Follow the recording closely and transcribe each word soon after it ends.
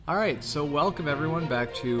All right, so welcome everyone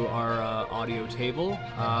back to our audio table.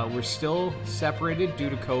 We're still separated due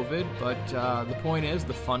to COVID, but the point is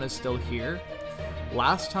the fun is still here.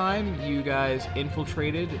 Last time, you guys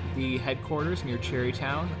infiltrated the headquarters near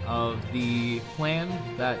Cherrytown of the clan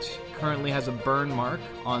that currently has a burn mark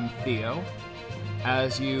on Theo.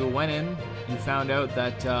 As you went in, you found out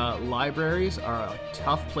that libraries are a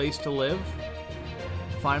tough place to live.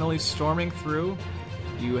 Finally storming through,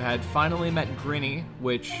 you had finally met Grinny,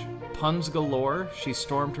 which, puns galore, she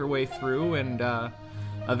stormed her way through and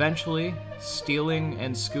eventually stealing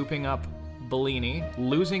and scooping up Bellini,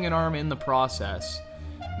 losing an arm in the process,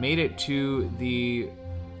 made it to the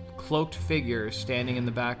cloaked figure standing in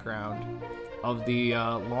the background of the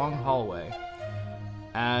long hallway.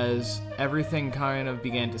 As everything kind of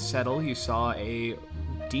began to settle, you saw a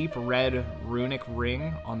deep red runic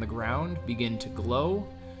ring on the ground begin to glow.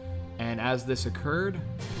 And as this occurred,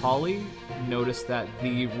 Polly noticed that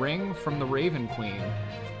the ring from the Raven Queen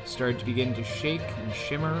started to begin to shake and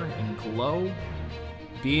shimmer and glow.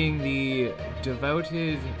 Being the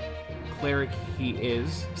devoted cleric he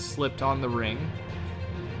is, slipped on the ring,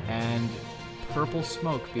 and purple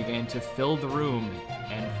smoke began to fill the room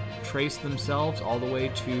and trace themselves all the way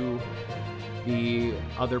to the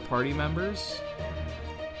other party members.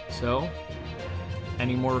 So,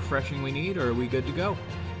 any more refreshing we need, or are we good to go?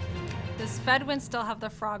 Does Fedwin still have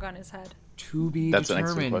the frog on his head? To be That's an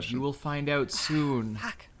excellent determined. question. You will find out soon.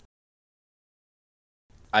 Fuck.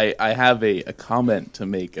 I have a comment to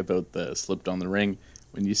make about the slipped on the ring.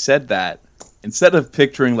 When you said that, instead of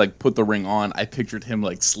picturing like put the ring on, I pictured him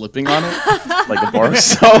like slipping on it, like a bar of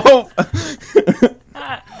soap.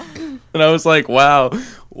 And I was like, wow,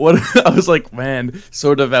 what? I was like, man,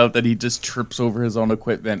 so devout that he just trips over his own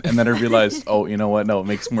equipment. And then I realized, oh, you know what? No, it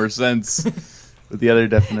makes more sense with the other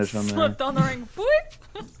definition there. Slipped on the ring.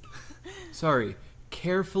 Whoop. Sorry.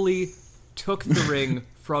 Carefully took the ring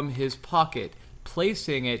from his pocket,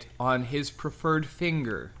 placing it on his preferred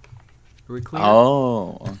finger. Are we clear?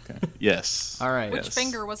 Oh, okay. Yes. All right. Which Yes.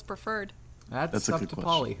 finger was preferred? That's a up good to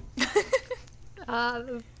question. Polly.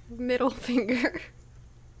 The middle finger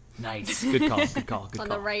Nice. Good call. Good call. Good on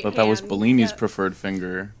call. the right But that was hand. Bellini's Yeah. preferred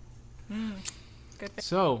finger. Good.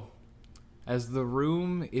 So, as the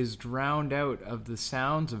room is drowned out of the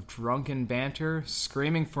sounds of drunken banter,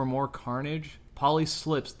 screaming for more carnage, Polly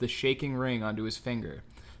slips the shaking ring onto his finger.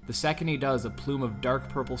 The second he does, a plume of dark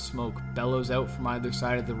purple smoke bellows out from either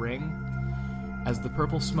side of the ring. As the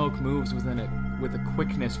purple smoke moves within it with a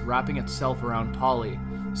quickness wrapping itself around Polly,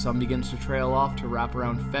 some begins to trail off to wrap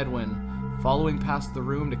around Fedwin, following past the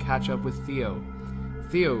room to catch up with Theo.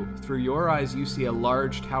 Theo, through your eyes you see a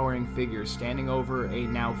large towering figure standing over a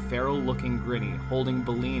now feral-looking Grinny, holding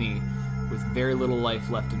Bellini with very little life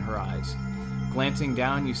left in her eyes. Glancing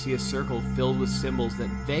down, you see a circle filled with symbols that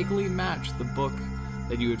vaguely match the book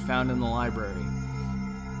that you had found in the library.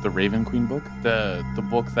 The Raven Queen book? The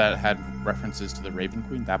book that had references to the Raven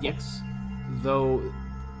Queen? That book? Yes. Though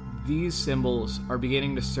these symbols are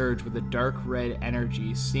beginning to surge with a dark red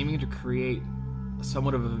energy, seeming to create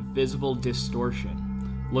somewhat of a visible distortion.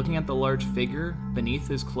 Looking at the large figure, beneath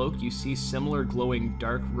his cloak, you see similar glowing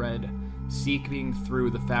dark red seeping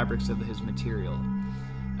through the fabrics of his material.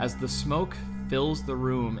 As the smoke fills the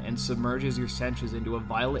room and submerges your senses into a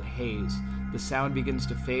violet haze, the sound begins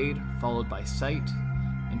to fade, followed by sight,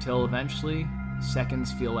 until eventually,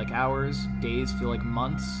 seconds feel like hours, days feel like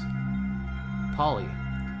months. Polly,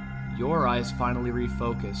 your eyes finally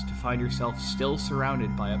refocus to find yourself still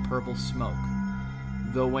surrounded by a purple smoke.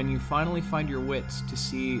 Though when you finally find your wits to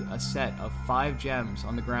see a set of 5 gems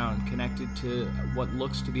on the ground connected to what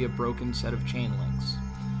looks to be a broken set of chain links.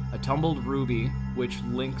 A tumbled ruby, which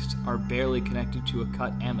links are barely connected to a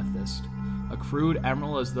cut amethyst. A crude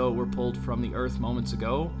emerald as though it were pulled from the earth moments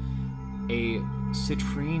ago. A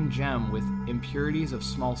citrine gem with impurities of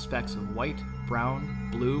small specks of white, brown,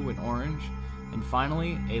 blue, and orange. And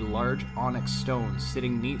finally, a large onyx stone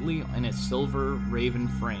sitting neatly in its silver raven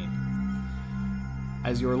frame.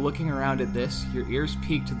 As you are looking around at this, your ears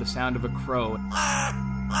peak to the sound of a crow.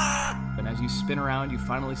 And as you spin around, you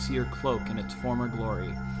finally see your cloak in its former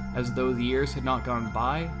glory, as though the years had not gone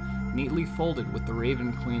by, neatly folded with the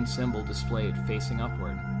Raven Queen symbol displayed facing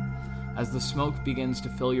upward. As the smoke begins to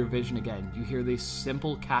fill your vision again, you hear the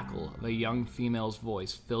simple cackle of a young female's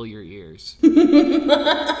voice fill your ears.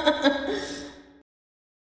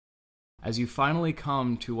 As you finally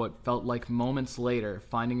come to what felt like moments later,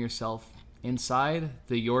 finding yourself inside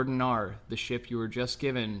the Jordanar, the ship you were just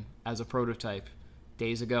given as a prototype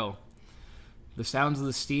days ago. The sounds of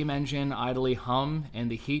the steam engine idly hum, and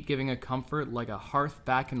the heat giving a comfort like a hearth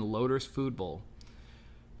back in Loder's food bowl,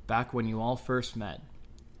 back when you all first met.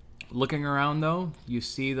 Looking around, though, you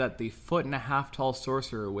see that the 1.5 foot tall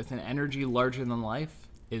sorcerer with an energy larger than life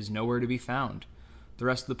is nowhere to be found. The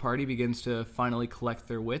rest of the party begins to finally collect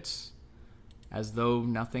their wits, as though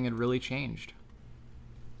nothing had really changed.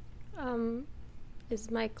 Is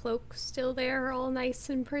my cloak still there, all nice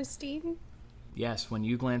and pristine? Yes, when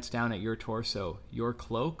you glance down at your torso, your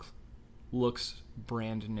cloak looks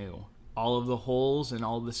brand new. All of the holes and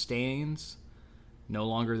all the stains, no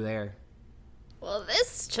longer there. Well,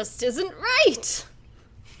 this just isn't right.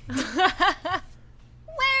 Where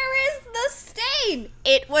is the stain?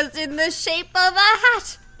 It was in the shape of a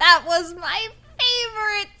hat. That was my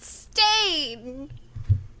favorite stain.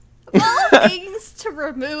 Of all things to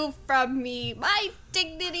remove from me, my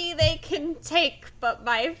dignity they can take, but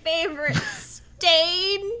my favorite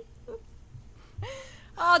stain.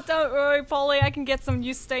 Oh, don't worry, Polly. I can get some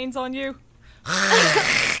new stains on you. No.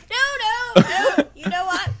 You know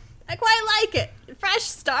what? I quite like it. Fresh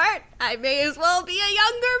start. I may as well be a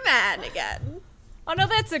younger man again. Oh, no,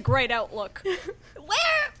 that's a great outlook.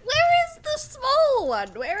 Where is the small one?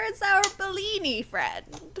 Where is our Bellini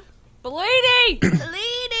friend? Bellini!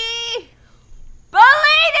 Bellini!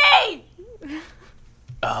 Bellini!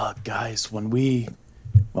 Guys, when we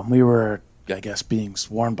were, I guess, being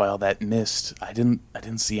swarmed by all that mist, I didn't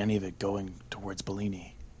see any of it going towards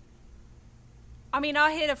Bellini. I mean,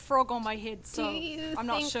 I had a frog on my head, so Do you I'm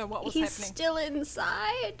not think sure what was he's happening. still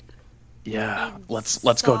inside? Yeah, let's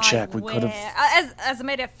go check. We could have. As a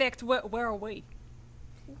matter of fact, where are we?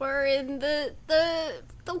 We're in the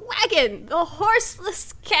wagon, the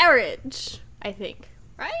horseless carriage, I think.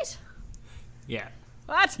 Right? Yeah.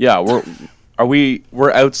 What? Yeah,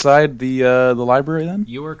 we're outside the library then?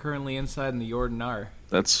 You are currently inside in the Jordanar.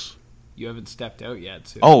 That's. You haven't stepped out yet,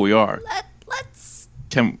 so Oh, we are. Let's.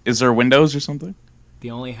 Is there windows or something?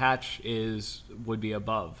 the only hatch would be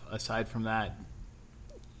above. Aside from that,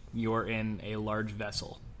 you're in a large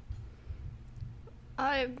vessel.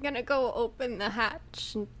 I'm gonna go open the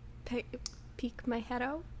hatch and peek my head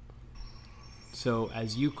out. So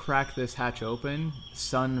as you crack this hatch open,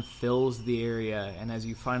 sun fills the area, and as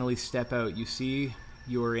you finally step out, you see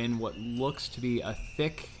you're in what looks to be a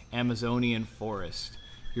thick Amazonian forest.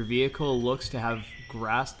 Your vehicle looks to have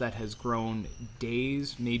grass that has grown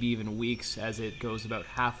days, maybe even weeks, as it goes about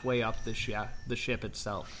halfway up the ship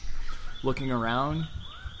itself. Looking around,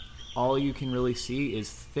 all you can really see is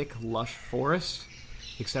thick, lush forest,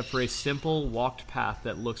 except for a simple walked path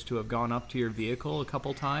that looks to have gone up to your vehicle a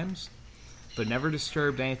couple times, but never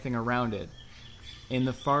disturbed anything around it. In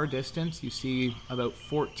the far distance, you see about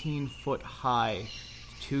 14 foot high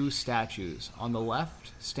two statues. On the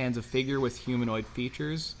left stands a figure with humanoid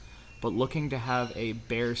features, but looking to have a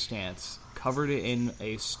bear stance, covered in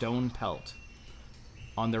a stone pelt.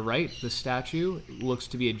 On the right, the statue looks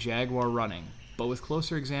to be a jaguar running, but with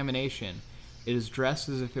closer examination, it is dressed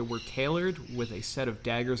as if it were tailored with a set of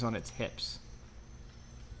daggers on its hips.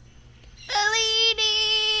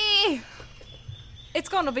 Bellini! It's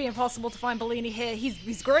going to be impossible to find Bellini here.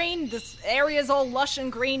 He's green. This area's all lush and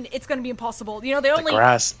green. It's going to be impossible. You know, the The only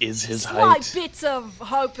grass is his slight height. bits of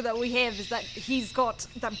hope that we have is that he's got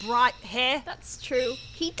that bright hair. That's true.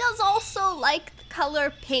 He does also like the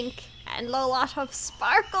color pink and a lot of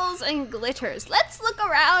sparkles and glitters. Let's look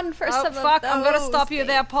around for Oh, some fuck, of those. I'm going to stop you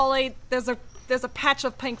there, Polly. There's a patch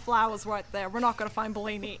of pink flowers right there. We're not going to find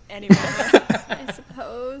Bellini anywhere. I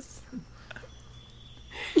suppose.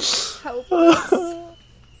 It's hopeless.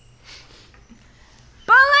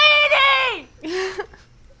 Bellini!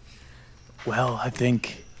 Well, I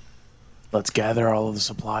think let's gather all of the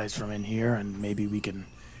supplies from in here, and maybe we can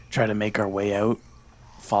try to make our way out,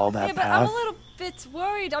 follow that Yeah, but I'm path. a little bit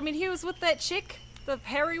worried. I mean, he was with that chick, the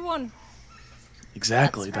hairy one.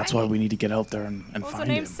 Exactly. That's That's right. why we need to get out there and What was her find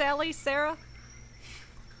name? him. Sally? Sarah?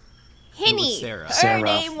 Henny. Sarah. Her Sarah.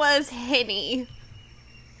 name was Henny.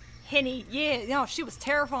 Henny. Yeah, no, she was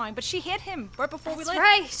terrifying, but she hit him right before we That's left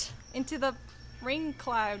right. into the ring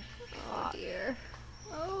cloud. Oh dear.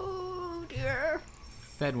 Oh dear.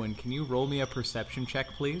 Fedwin, can you roll me a perception check,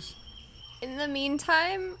 please? In the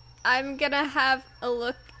meantime, I'm gonna have a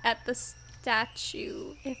look at the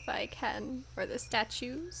statue if I can, or the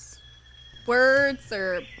statues. Words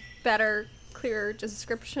or better, clearer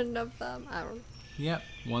description of them. I don't. Yep,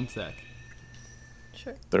 1 sec.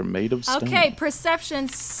 Sure. They're made of stone. Okay, perception.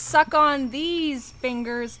 Suck on these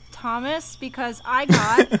fingers, Thomas, because I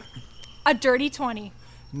got a dirty 20.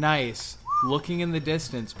 Nice. Looking in the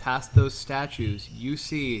distance past those statues, you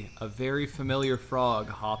see a very familiar frog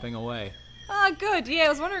hopping away. Ah, good. Yeah, I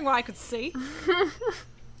was wondering why I could see.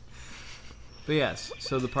 But yes,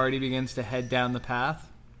 so the party begins to head down the path.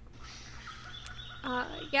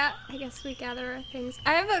 Yeah, I guess we gather our things.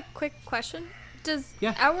 I have a quick question. Does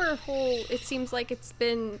Yeah. our whole, it seems like it's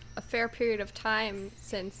been a fair period of time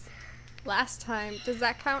since last time, does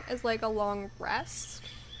that count as like a long rest?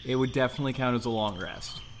 It would definitely count as a long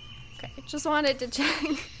rest. Okay, just wanted to check.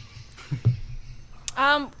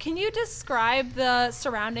 Can you describe the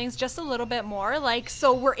surroundings just a little bit more? Like,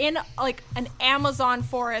 so we're in, like, an Amazon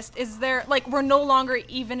forest. Is there, like, we're no longer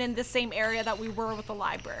even in the same area that we were with the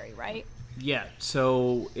library, right? Yeah,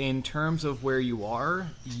 so in terms of where you are,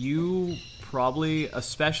 you probably,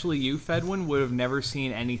 especially you, Fedwin, would have never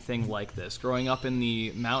seen anything like this. Growing up in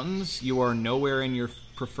the mountains, you are nowhere in your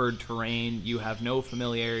preferred terrain. You have no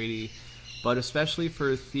familiarity. But especially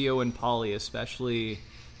for Theo and Polly, especially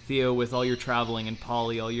Theo with all your traveling and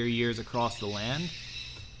Polly all your years across the land,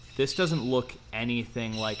 this doesn't look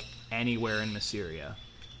anything like anywhere in Mysteria.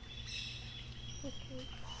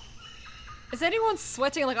 Is anyone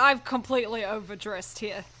sweating? Like, I've completely overdressed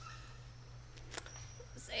here.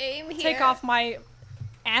 Same here. Take off my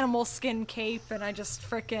animal skin cape and I just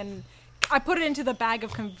frickin' I put it into the bag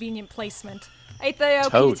of convenient placement. Hey Theo,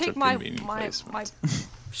 can you Totes take of my convenient placement. my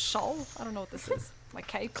shawl? I don't know what this is. My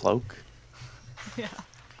cape. Cloak. Yeah.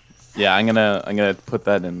 Yeah, I'm gonna put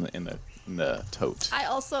that in the tote. I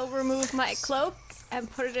also remove my cloak and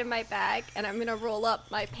put it in my bag, and I'm gonna roll up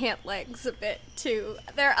my pant legs a bit too.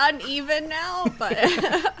 They're uneven now, but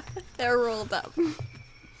they're rolled up.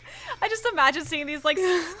 I just imagine seeing these like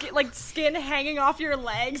skin hanging off your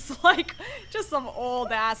legs, like just some old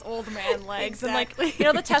man legs, Exactly. and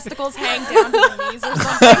like the testicles hang down to your knees or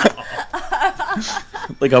something.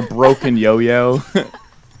 Like a broken yo-yo.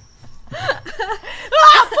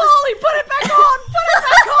 Ah, Polly, put it back on! Put it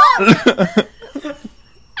back on!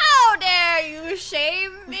 How dare you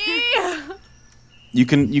shame me? You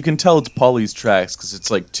can tell it's Polly's tracks because it's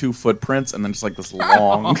like 2 footprints and then it's like this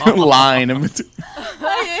long line in between.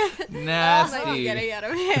 Might be Nasty. getting out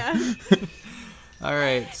of hand. All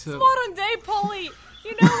right, so Modern day Polly,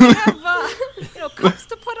 we have cups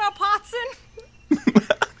to put our pots in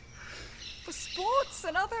for sports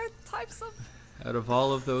and other types of. out of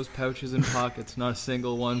all of those pouches and pockets, not a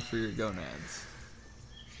single one for your gonads.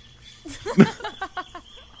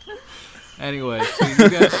 Anyway, so you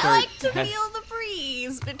guys I start. like to feel the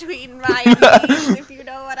breeze between my knees, if you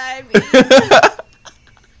know what I mean.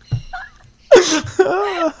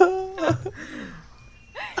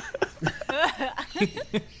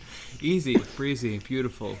 Easy, breezy,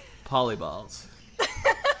 beautiful. Polyballs.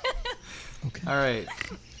 Okay. All right.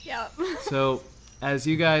 Yep. So, as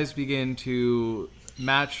you guys begin to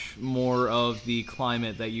match more of the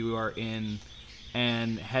climate that you are in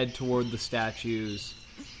and head toward the statues,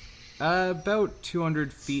 about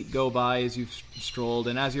 200 feet go by as you've strolled,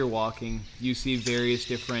 and as you're walking, you see various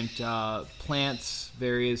different plants,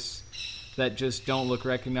 various that just don't look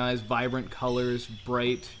recognized, vibrant colors,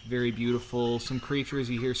 bright, very beautiful, some creatures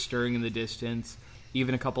you hear stirring in the distance,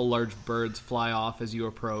 even a couple large birds fly off as you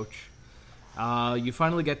approach. You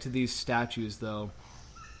finally get to these statues, though,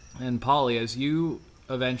 and Polly, as you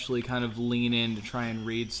eventually kind of lean in to try and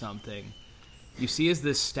read something, you see as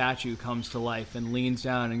this statue comes to life and leans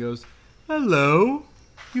down and goes, "Hello,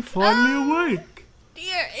 you're finally awake."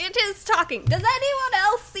 Dear, it is talking. Does anyone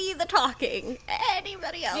else see the talking?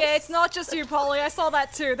 Anybody else? Yeah, it's not just you, Polly. I saw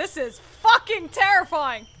that too. This is fucking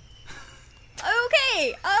terrifying.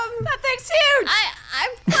 Okay, That thing's huge.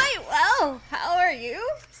 I'm quite well. How are you?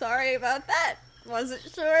 Sorry about that. Wasn't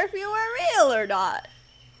sure if you were real or not.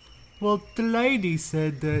 Well, the lady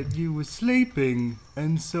said that you were sleeping,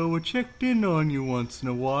 and so I checked in on you once in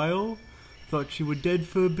a while. Thought you were dead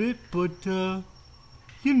for a bit, but,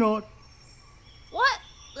 you're not. What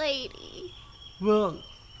lady? Well,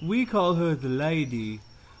 we call her the lady.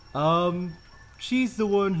 She's the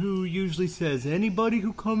one who usually says anybody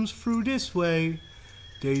who comes through this way,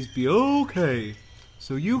 days be okay.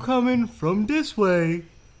 So you coming from this way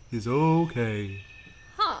is okay.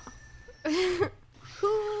 Huh. Who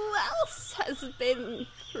else has been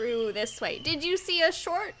through this way? Did you see a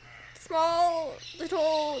short, small,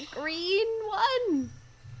 little green one?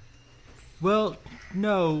 Well,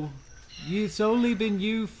 no. It's only been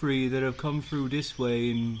you three that have come through this way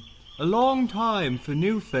in a long time for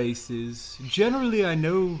new faces. Generally, I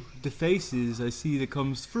know the faces I see that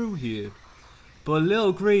comes through here. But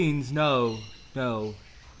little greens, no.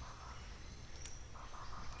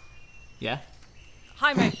 Yeah?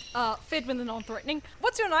 Hi, mate. Fidman the non-threatening.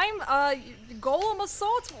 What's your name? Golem of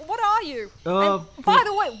sorts? What are you? And by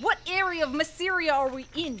the way, what area of Mysteria are we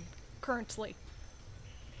in currently?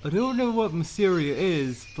 I don't know what Mysteria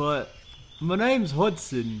is, but my name's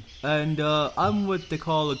Hudson, and I'm what they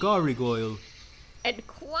call a gargoyle. And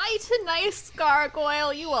quite a nice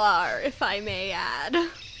gargoyle you are, if I may add.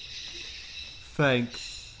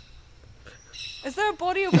 Thanks. Is there a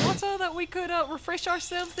body of water that we could refresh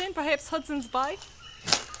ourselves in? Perhaps Hudson's Bay?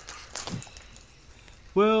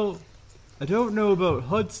 Well, I don't know about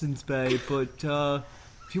Hudson's Bay, but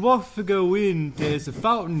if you want to go in, there's a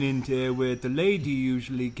fountain in there where the lady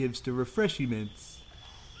usually gives the refreshments.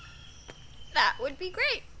 That would be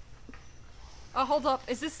great. Oh, hold up.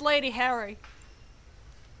 Is this Lady Harry?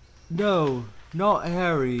 No, not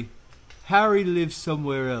Harry. Harry lives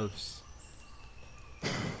somewhere else.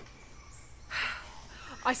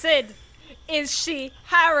 I said, is she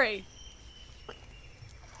Harry?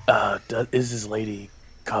 Is this lady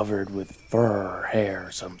covered with fur or hair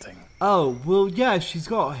or something? Oh, well, yeah, she's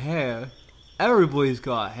got hair. Everybody's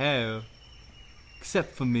got hair.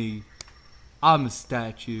 Except for me. I'm a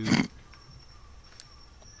statue.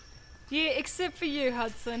 Yeah, except for you,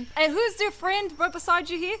 Hudson. And who's your friend right beside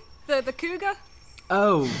you here? The cougar?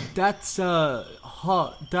 Oh, that's,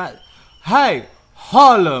 Hey!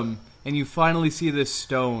 Harlem! And you finally see this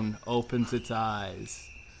stone opens its eyes.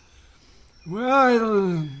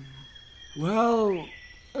 Well,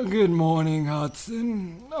 good morning,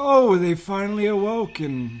 Hudson. Oh, they finally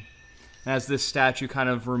awoken. As this statue kind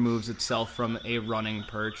of removes itself from a running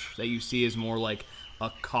perch that you see is more like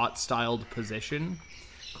a cot-styled position,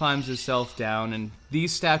 climbs itself down, and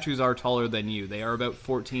these statues are taller than you. They are about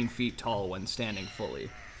 14 feet tall when standing fully.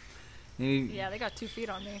 Yeah, they got 2 feet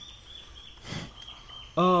on me.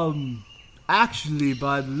 Actually,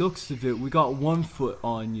 by the looks of it, we got 1 foot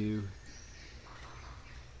on you.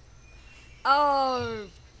 Oh,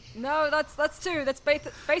 no, that's 2. That's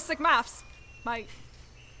basic maths, mate.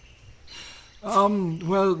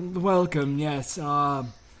 Well, welcome, yes.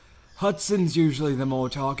 Hudson's usually the more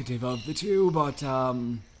talkative of the two, but,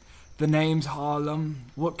 the name's Harlem.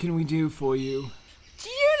 What can we do for you? Do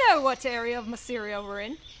you know what area of Masseria we're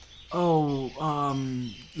in? Oh,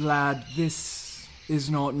 lad, this is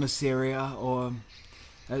not Masseria, or...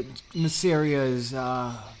 Masseria is,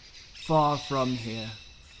 far from here.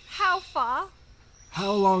 How far?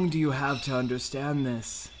 How long do you have to understand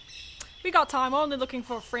this? We got time. We're only looking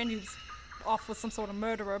for a friend who's off with some sort of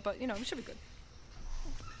murderer, but, we should be good.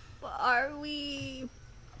 Are we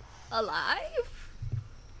alive?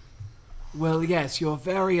 Well, yes, you're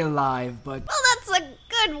very alive, but... Well, that's a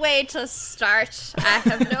good way to start. I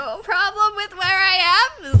have no problem with where I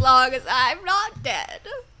am as long as I'm not dead.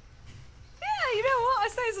 Yeah, you know what? I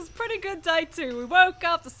say this is a pretty good day, too. We woke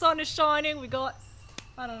up, the sun is shining, we got,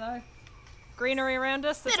 I don't know, greenery around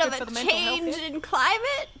us. That's Bit good of for a the mental health change here. in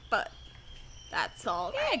climate, but that's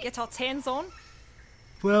all Yeah, right. get our tans on.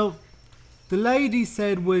 Well, the lady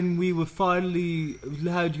said when we were finally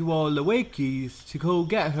had you all awakies to go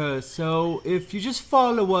get her, so if you just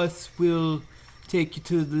follow us, we'll take you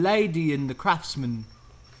to the lady and the craftsman.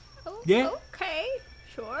 Oh, Yeah? Okay,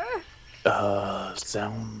 sure.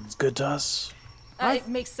 Sounds good to us. It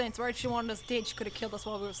makes sense, right? If she wanted us dead, she could have killed us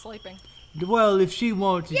while we were sleeping. Well, if she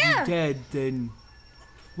wanted Yeah. you dead, then...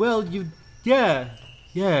 Well, yeah,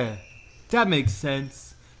 that makes sense.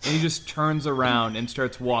 And he just turns around and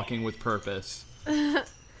starts walking with purpose. We're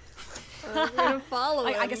gonna follow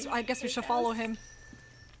him. I guess we should follow him.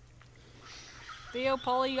 Theo,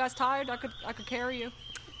 Polly, you guys tired? I could carry you.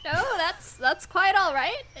 No, that's quite all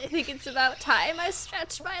right. I think it's about time I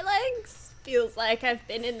stretch my legs. Feels like I've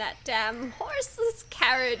been in that damn horseless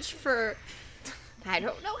carriage for I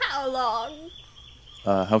don't know how long.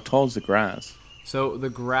 How tall is the grass? So the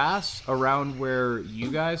grass around where you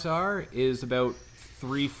guys are is about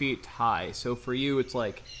 3 feet high. So for you, it's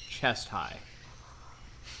like chest high.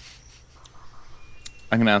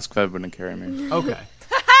 I'm gonna ask Fevin to carry me. Okay.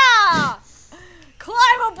 Ha!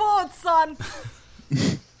 Climb aboard, son!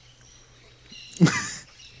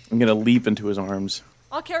 I'm gonna leap into his arms.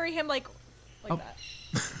 I'll carry him like Oh. that.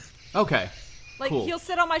 Okay. Like Cool. he'll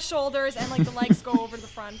sit on my shoulders and like the legs go over to the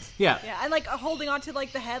front. Yeah. Yeah, and like holding onto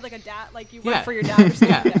like the head like a dad, like you Yeah. work for your dad or something.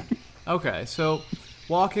 Yeah. Yeah. Okay, so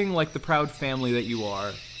walking like the proud family that you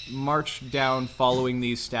are, march down following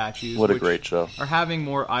these statues. What a which great show. Are having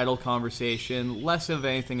more idle conversation, less of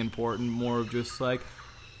anything important, more of just like,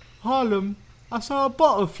 Harlem, I saw a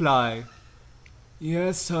butterfly.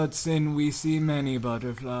 Yes, Hudson, we see many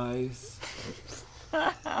butterflies.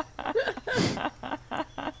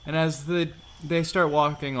 And as they start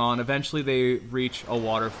walking on, eventually they reach a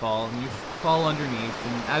waterfall, and you fall underneath,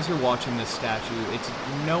 and as you're watching this statue, it's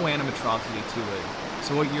no animatrocity to it.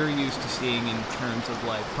 So what you're used to seeing in terms of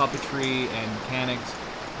like puppetry and mechanics,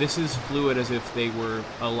 this is fluid as if they were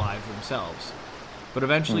alive themselves. But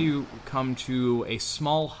eventually you come to a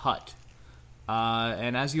small hut,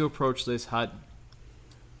 and as you approach this hut,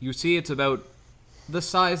 You see it's about the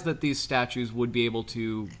size that these statues would be able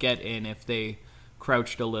to get in if they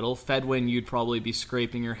crouched a little. Fedwin, you'd probably be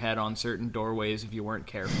scraping your head on certain doorways if you weren't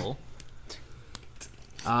careful.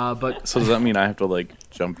 But So does that mean I have to, like,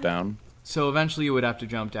 jump down? so eventually you would have to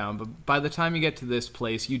jump down, but by the time you get to this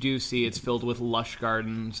place, you do see it's filled with lush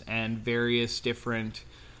gardens and various different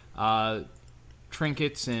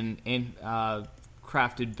trinkets and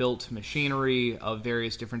crafted built machinery of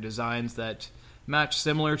various different designs that match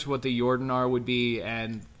similar to what the Jordanar would be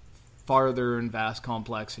and farther in vast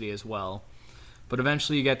complexity as well. But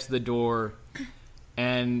eventually you get to the door,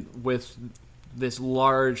 and with this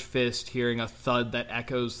large fist hearing a thud that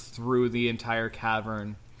echoes through the entire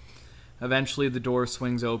cavern, eventually the door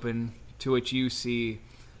swings open, to which you see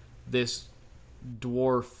this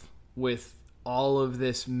dwarf with all of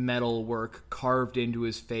this metal work carved into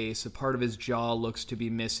his face. A part of his jaw looks to be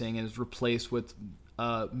missing and is replaced with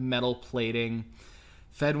metal plating.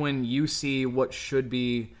 Fedwin, you see what should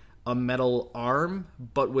be a metal arm,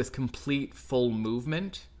 but with complete full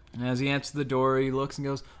movement. And as he enters the door, he looks and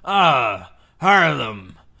goes, Ah,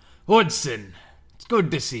 Harlem, Woodson, it's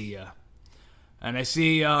good to see you. And I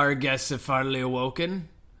see our guests have finally awoken.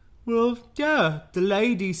 Well, yeah, the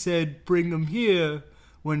lady said bring them here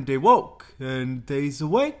when they woke, and they's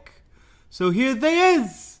awake. So here they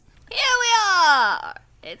is. Here we are!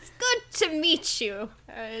 It's good to meet you.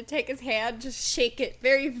 Take his hand, just shake it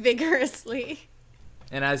very vigorously.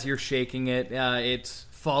 and as you're shaking it, it's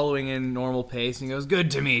following in normal pace, and he goes,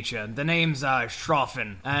 Good to meet you. The name's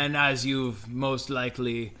Schroffen, and as you've most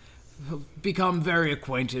likely become very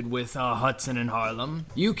acquainted with Hudson and Harlem,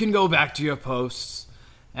 you can go back to your posts.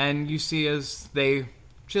 and you see as they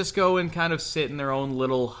just go and kind of sit in their own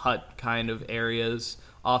little hut kind of areas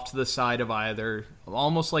off to the side of either,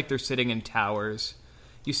 almost like they're sitting in towers.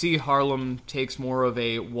 You see Harlem takes more of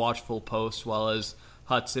a watchful post, while as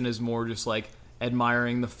Hudson is more just like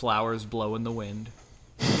admiring the flowers blow in the wind.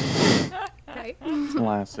 Okay.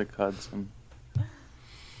 Classic Hudson.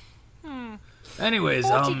 Anyways,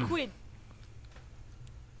 40 quid.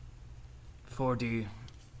 40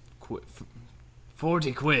 quid.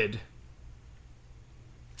 40 quid.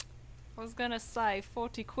 I was gonna say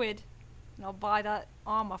 40 quid, and I'll buy that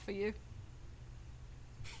armor for you.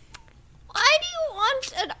 Why do you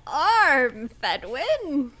want an arm,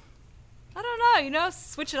 Fedwin? I don't know,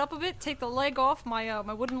 switch it up a bit, take the leg off, my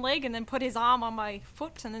wooden leg, and then put his arm on my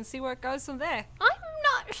foot, and then see where it goes from there. I'm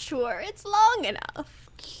not sure it's long enough.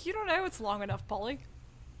 You don't know it's long enough, Polly.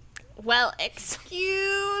 Well,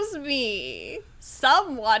 excuse me.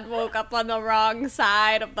 Someone woke up on the wrong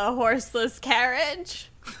side of the horseless carriage.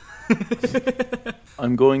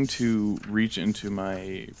 I'm going to reach into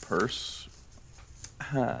my purse,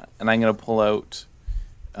 and I'm going to pull out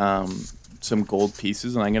some gold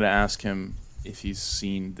pieces, and I'm going to ask him if he's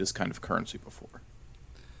seen this kind of currency before.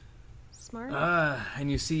 Smart. And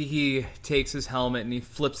you see he takes his helmet and he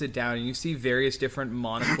flips it down, and you see various different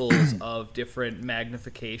monocles of different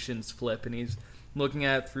magnifications flip, and he's looking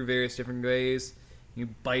at it through various different ways. He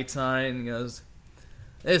bites on it and goes,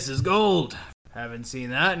 This is gold. Haven't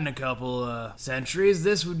seen that in a couple centuries.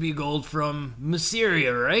 This would be gold from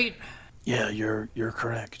Mysteria, right? Yeah, you're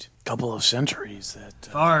correct. Couple of centuries that.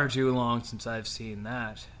 Far too long since I've seen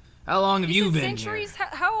that. How long have you said been centuries?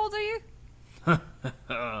 How old are you?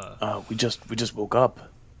 We just woke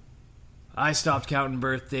up. I stopped counting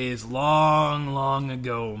birthdays long, long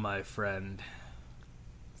ago, my friend.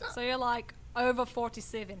 So you're like over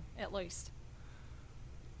 47 at least.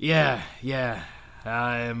 Yeah.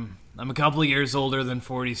 I'm a couple of years older than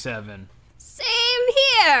 47. Same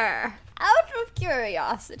here. Out of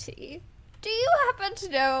curiosity, do you happen to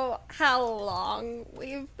know how long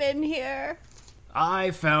we've been here?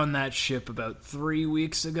 I found that ship about 3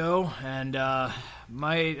 weeks ago, and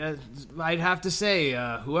I'd have to say,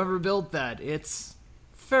 whoever built that, it's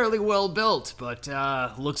fairly well built, but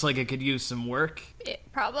looks like it could use some work. It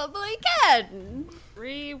probably can.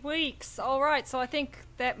 3 weeks. Alright, so I think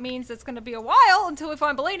that means it's going to be a while until we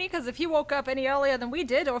find Bellini, because if he woke up any earlier than we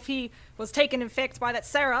did, or if he was taken infect by that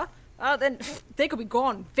Sarah, then they could be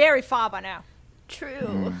gone very far by now.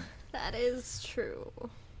 True. That is true.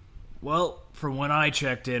 Well, from when I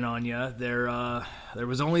checked in on you, there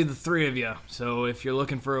was only the three of you, so if you're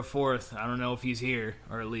looking for a fourth, I don't know if he's here,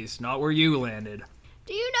 or at least not where you landed.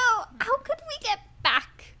 Do you know, how could we get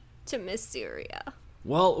back to Mysteria?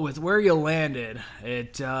 Well, with where you landed,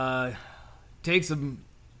 it takes a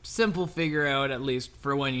simple figure out, at least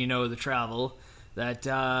for when you know the travel, that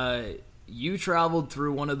you traveled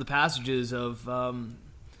through one of the passages of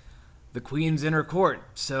the Queen's Inner Court.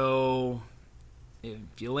 So if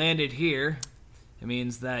you landed here, it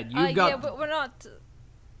means that you've got... Yeah, but we're not...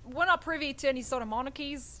 we're not privy to any sort of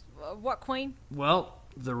monarchies. What queen? Well,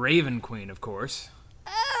 the Raven Queen, of course.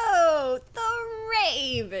 Oh, the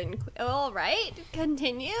Raven Queen. All right,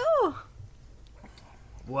 continue.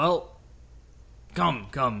 Well, come.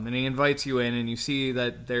 And he invites you in, and you see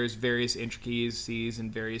that there's various intricacies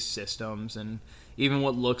and various systems, and even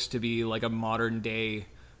what looks to be like a modern-day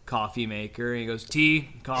coffee maker. And he goes, tea,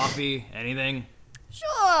 coffee, anything? Sure.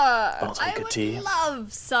 I'll take I a would tea.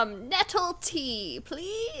 love some nettle tea,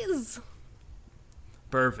 please.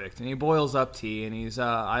 Perfect. And he boils up tea, and he's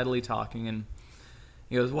idly talking, and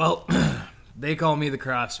he goes, well, they call me the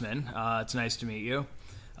Craftsman. It's nice to meet you.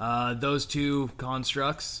 Those two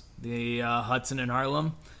constructs, the Hudson and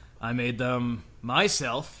Harlem, I made them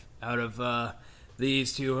myself out of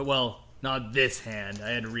these two. Well, not this hand.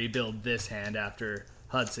 I had to rebuild this hand after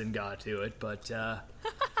Hudson got to it, but...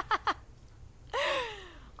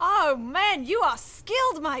 Oh man, you are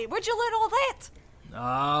skilled, mate. Where'd you learn all that?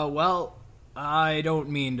 Well, I don't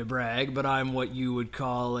mean to brag, but I'm what you would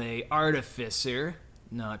call a artificer.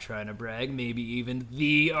 Not trying to brag, maybe even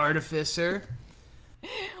the artificer.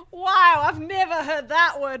 Wow, I've never heard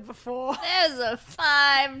that word before. There's a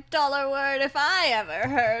 $5 word if I ever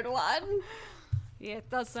heard one. Yeah, it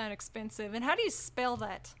does sound expensive. And how do you spell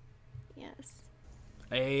that? Yes.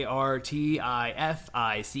 Artificer.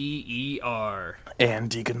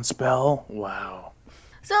 And he can spell? Wow.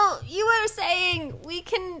 So you were saying we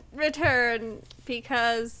can return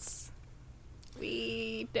because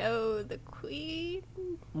we know the queen?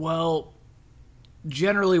 Well,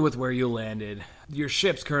 generally with where you landed, your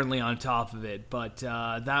ship's currently on top of it, but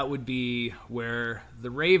that would be where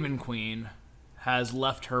the Raven Queen has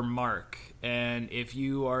left her mark. And if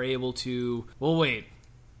you are able to... Well, wait.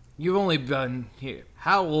 You've only been here.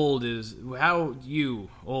 How old are you?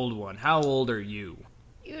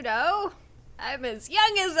 You know, I'm as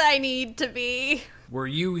young as I need to be. Were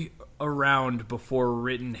you around before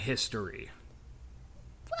written history?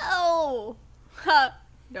 Oh,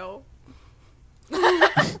 no. All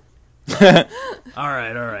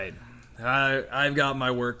right. I've got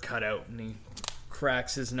my work cut out. And he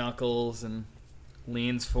cracks his knuckles and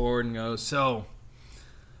leans forward and goes, so,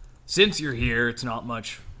 since you're here, it's not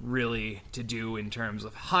much really to do in terms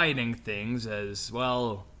of hiding things, as,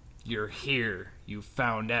 well, you're here. You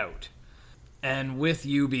found out. And with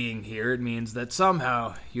you being here, it means that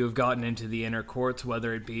somehow you have gotten into the inner courts,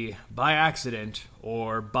 whether it be by accident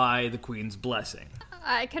or by the Queen's blessing.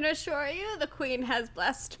 I can assure you the queen has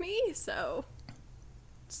blessed me, so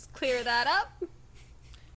just clear that up.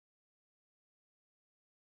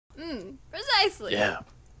 Precisely. Yeah.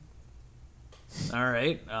 All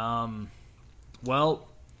right. Well,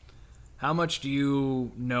 how much do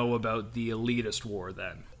you know about the Elitist War,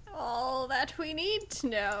 then? All that we need to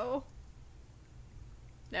know.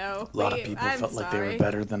 No, A lot of people felt like they were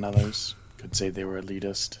better than others. Could say they were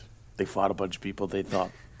elitist. They fought a bunch of people they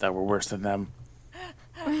thought that were worse than them.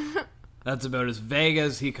 That's about as vague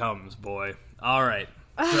as he comes, boy. All right.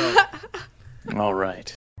 So, All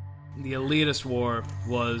right. the Elitist War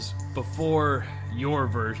was before your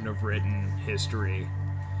version of written history.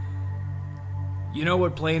 You know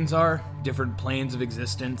what planes are? Different planes of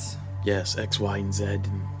existence. Yes, X, Y, and Z,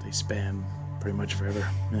 and they span pretty much forever.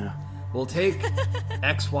 Yeah. We'll take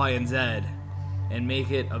X, Y, and Z and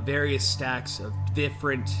make it a various stacks of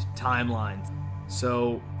different timelines.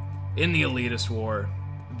 So, in the Elitist War,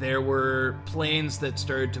 there were planes that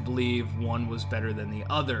started to believe one was better than the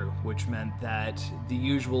other, which meant that the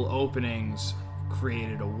usual openings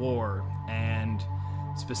created a war. And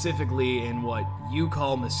specifically in what you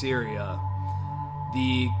call Masseria,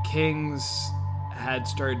 the kings had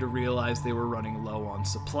started to realize they were running low on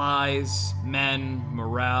supplies, men,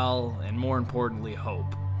 morale, and more importantly,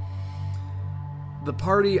 hope. The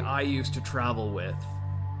party I used to travel with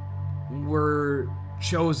were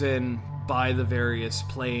chosen by the various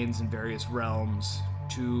planes and various realms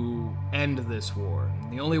to end this war.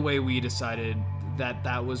 And the only way we decided that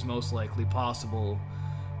that was most likely possible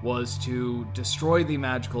was to destroy the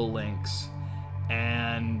magical links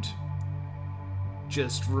and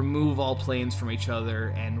just remove all planes from each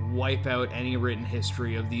other and wipe out any written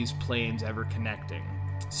history of these planes ever connecting.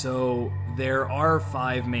 So there are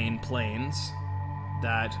 5 main planes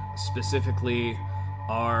that specifically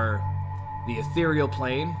are the ethereal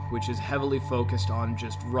plane, which is heavily focused on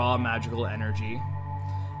just raw magical energy,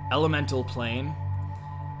 elemental plane,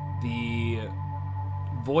 the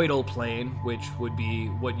voidal plane, which would be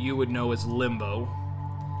what you would know as limbo,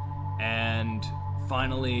 and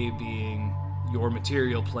finally being your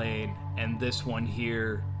material plane, and this one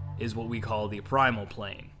here is what we call the primal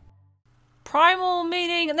plane. Primal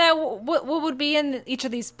meaning... Now, what would be in each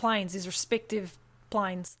of these planes, these respective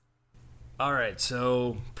planes? Alright,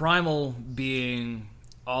 so primal being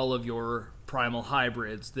all of your primal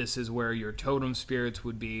hybrids, this is where your totem spirits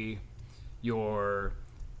would be, your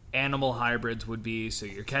animal hybrids would be, so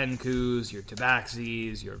your Kenkus, your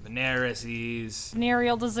Tabaxis, your Venerises.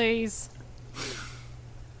 Venereal disease.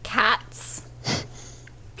 Cats.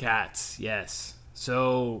 Cats, yes.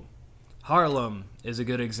 So Harlem is a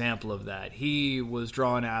good example of that. He was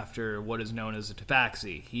drawn after what is known as a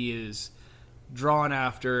Tabaxi. He is drawn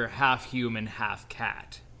after half human, half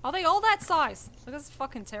cat. Are they all that size? Look, this is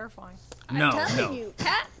fucking terrifying. No, I'm telling no. you,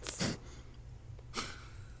 cats.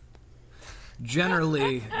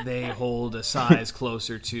 Generally, they hold a size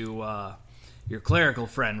closer to your clerical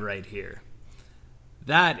friend right here.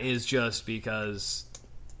 That is just because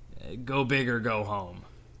go big or go home.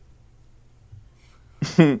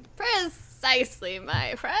 Precisely,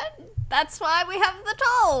 my friend. That's why we have the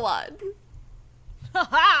tall one.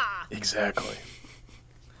 Ha Exactly.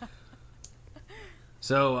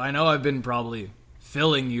 So, I know I've been probably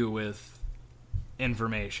filling you with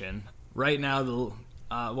information. Right now,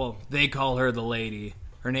 they call her the lady.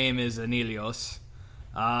 Her name is Anelios.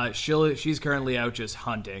 She's currently out just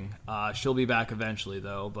hunting. She'll be back eventually,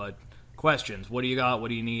 though, but questions. What do you got? What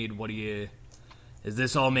do you need? Is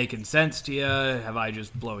this all making sense to you? Have I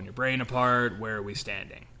just blown your brain apart? Where are we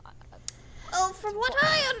standing? Well, from what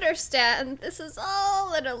I understand, this is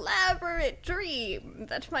all an elaborate dream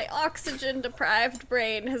that my oxygen-deprived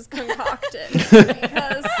brain has concocted.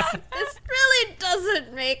 Because this really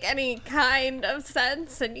doesn't make any kind of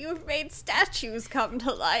sense, and you've made statues come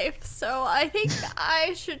to life. So I think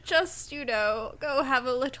I should just, go have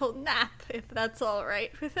a little nap, if that's all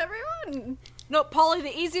right with everyone. No, Polly,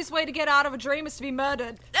 the easiest way to get out of a dream is to be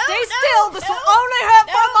murdered. No, Stay no, still. This no, will only hurt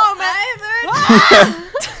for a moment.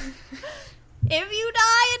 If you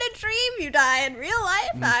die in a dream, you die in real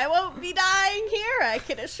life. I won't be dying here, I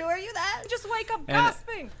can assure you that. Just wake up And-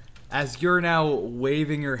 gasping. As you're now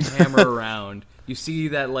waving your hammer around, you see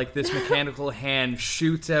that, this mechanical hand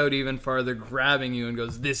shoots out even farther, grabbing you, and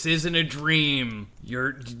goes, "This isn't a dream.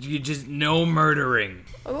 You just no murdering."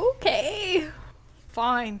 Okay.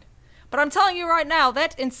 Fine. But I'm telling you right now,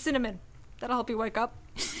 that and cinnamon. That'll help you wake up.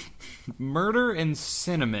 Murder and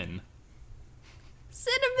cinnamon.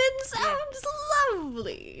 Cinnamon sounds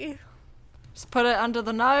lovely. Just put it under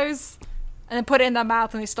the nose, and then put it in their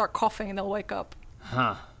mouth, and they start coughing, and they'll wake up.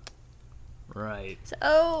 Huh. Right.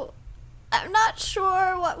 So, I'm not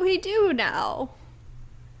sure what we do now.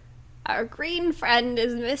 Our green friend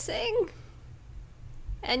is missing.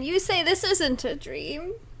 And you say this isn't a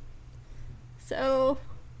dream. So,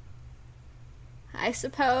 I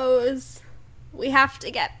suppose we have to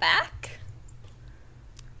get back?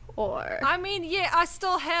 Or... I mean, yeah, I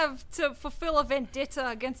still have to fulfill a vendetta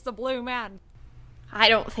against the Blue Man. I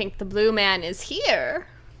don't think the blue man is here.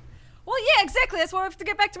 Well, yeah, exactly. That's why we have to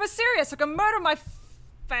get back to Mysteria so I can murder my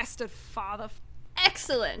bastard father.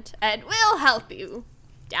 Excellent, and we'll help you.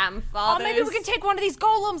 Damn Oh, fathers. maybe we can take one of these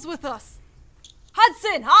golems with us.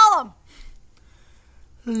 Hudson, Harlem.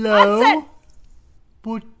 Hello? Hudson!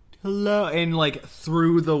 What? Hello? And,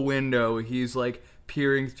 through the window, he's,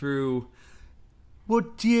 peering through.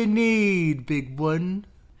 What do you need, big one?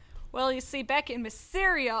 Well, you see, back in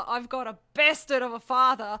Mysteria, I've got a bastard of a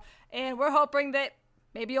father, and we're hoping that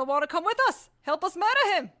maybe you'll want to come with us. Help us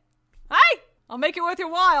murder him. Hey, I'll make it worth your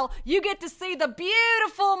while. You get to see the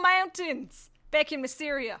beautiful mountains back in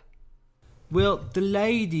Mysteria. Well, the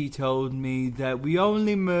lady told me that we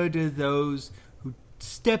only murder those who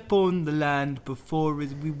step on the land before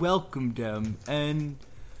we welcome them, and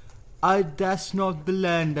that's not the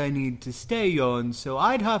land I need to stay on, so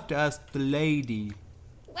I'd have to ask the lady.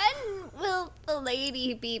 When will the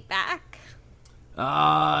lady be back?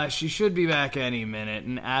 She should be back any minute,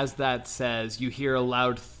 and as that says, you hear a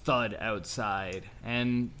loud thud outside,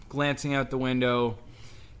 and glancing out the window,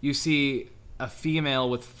 you see a female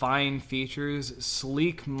with fine features,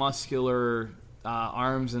 sleek, muscular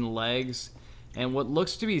arms and legs, and what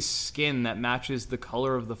looks to be skin that matches the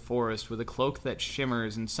color of the forest with a cloak that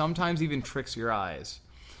shimmers and sometimes even tricks your eyes.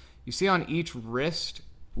 You see on each wrist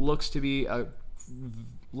looks to be a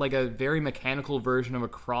very mechanical version of a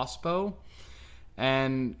crossbow,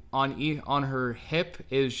 and on her hip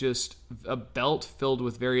is just a belt filled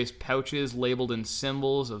with various pouches labeled in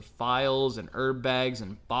symbols of files and herb bags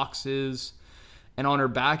and boxes, and on her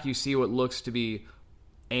back you see what looks to be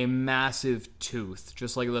a massive tooth,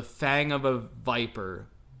 just like the fang of a viper,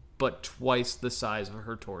 but twice the size of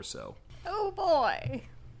her torso. Oh boy.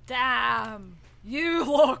 Damn, you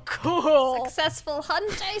look cool. Successful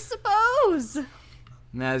hunt, I suppose.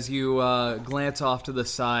 And as you glance off to the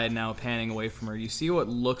side, now panning away from her, you see what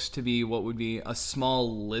looks to be what would be a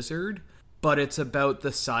small lizard, but it's about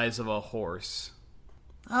the size of a horse.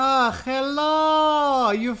 Ah,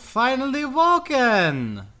 hello! You've finally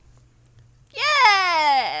woken!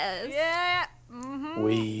 Yes! Yeah.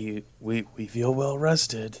 We feel well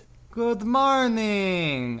rested. Good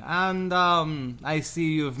morning! And, I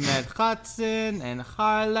see you've met Hudson and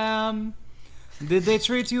Harlem. Did they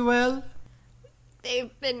treat you well?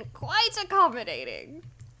 They've been quite accommodating.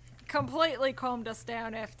 Completely calmed us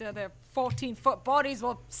down after their 14-foot bodies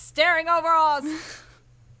were staring over ours.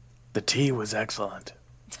 The tea was excellent.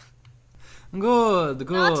 Good,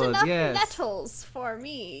 Not enough yes. nettles for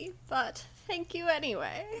me, but thank you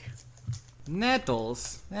anyway.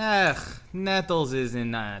 Nettles? Nettles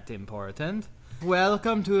isn't that important.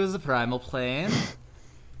 Welcome to the Primal Plane.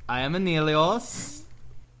 I am Anelios.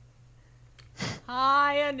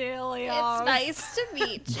 Hi, Anelio. It's nice to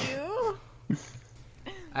meet you.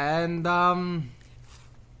 And,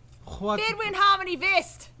 what? Midwin Harmony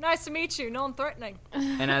Vest. Nice to meet you. Non-threatening.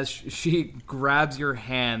 And as she grabs your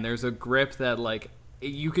hand, there's a grip that, like,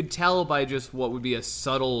 you could tell by just what would be a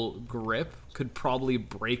subtle grip could probably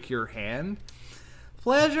break your hand.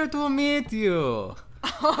 Pleasure to meet you.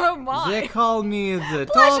 Oh my. They call me the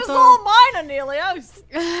Pleasure's Toto. all mine, Anelios.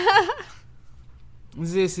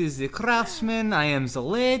 This is the craftsman. I am the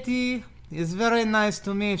lady. It's very nice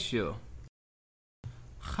to meet you.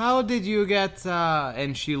 How did you get,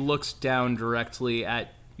 And she looks down directly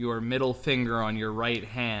at your middle finger on your right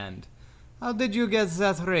hand. how did you get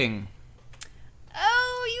that ring?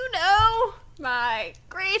 Oh, you know, my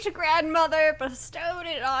great-grandmother bestowed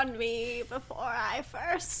it on me before I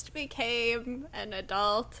first became an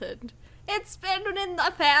adult, and it's been in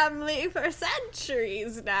the family for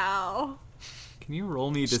centuries now. Can you roll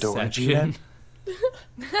me Storage deception?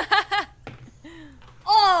 unit?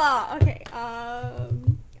 Oh, okay, I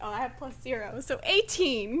have +0, so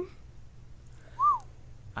 18.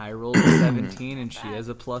 I rolled a 17 and she has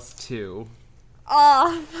a +2.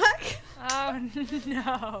 Oh, fuck. Oh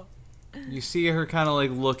no. You see her kind of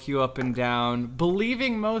like look you up and down,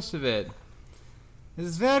 believing most of it.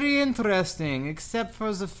 It's very interesting, except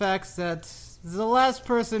for the fact that the last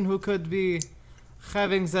person who could be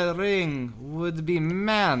having that ring would be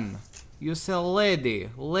man. You say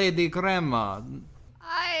lady grandma.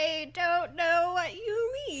 I don't know what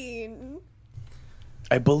you mean.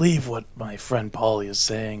 I believe what my friend Polly is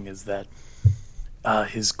saying is that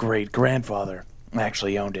his great-grandfather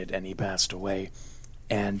actually owned it and he passed away.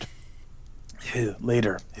 And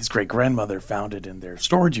later, his great-grandmother found it in their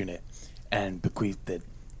storage unit and bequeathed it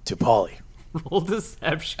to Polly. Roll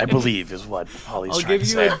deception. I believe is what Polly's I'll trying give to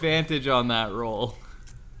you say. advantage on that roll.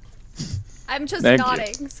 I'm just Thank you.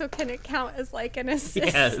 nodding, so can it count as like an assist?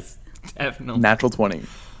 Yes, definitely. Natural 20.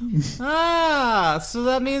 Ah, so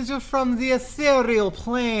that means you're from the ethereal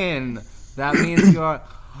plane. That means you're...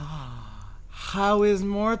 How is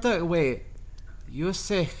Morta... Wait, you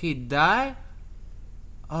say he died?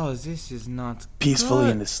 Oh, this is not Peacefully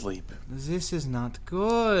good. in his sleep. This is not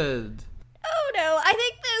good. Oh no, I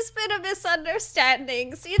think there's been a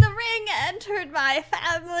misunderstanding. See, the ring entered my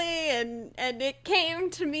family and it came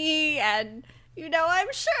to me and, you know, I'm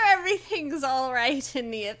sure everything's alright in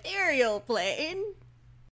the ethereal plane.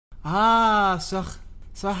 Ah,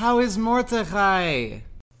 so how is Mordecai?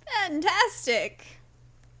 Fantastic.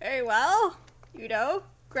 Very well. You know,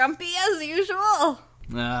 grumpy as usual.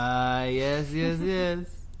 Ah, yes.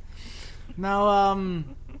 Now,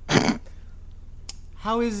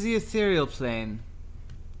 how is the ethereal plane?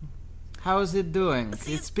 How is it doing?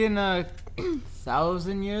 It's been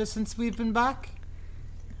 1,000 years since we've been back?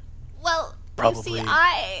 Well, Probably. you see,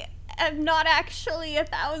 I am not actually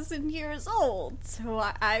 1,000 years old, so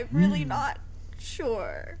I'm really not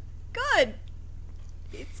sure. Good.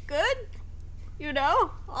 It's good. You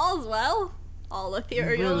know, all's well. All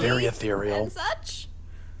ethereal. Very ethereal. And such.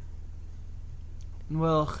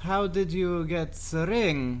 Well, how did you get the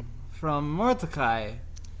ring from Mordecai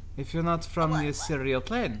if you're not from the ethereal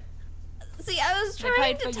plane? See, I was They trying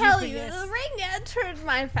paid to for tell you you, for this. the ring entered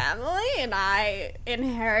my family and I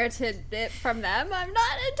inherited it from them. I'm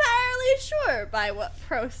not entirely sure by what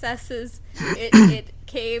processes it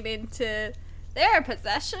came into their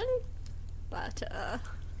possession, but now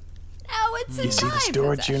it's in You see my the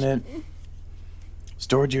storage possession. unit?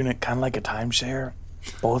 Storage unit, kind of like a timeshare.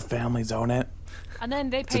 Both families own it. And then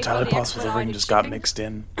they It's paid for entirely the possible the ring expedited just got shipping. mixed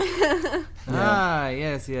in. Ah,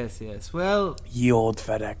 yes. Well, Ye old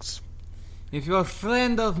FedEx. if you're a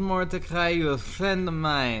friend of Mordecai, you're a friend of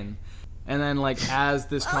mine. And then, like, as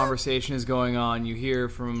this conversation is going on, you hear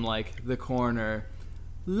from, like, the corner,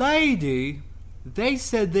 Lady, they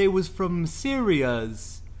said they was from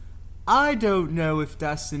Syria's. I don't know if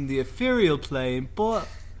that's in the ethereal plane, but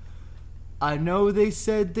I know they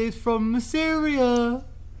said they're from Syria.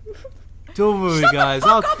 Don't worry, guys.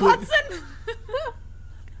 I'll Hudson!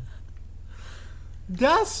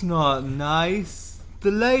 That's not nice.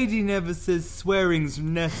 The lady never says swearing's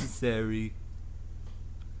necessary.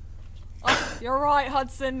 Oh, you're right,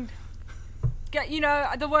 Hudson.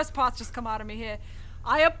 The worst part's just come out of me here.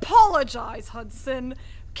 I apologize, Hudson.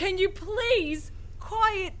 Can you please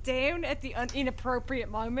quiet down at the inappropriate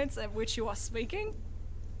moments at which you are speaking?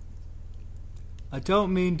 I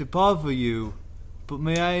don't mean to bother you, but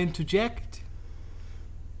may I interject?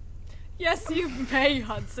 Yes, you may,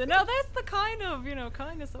 Hudson. Now that's the kind of,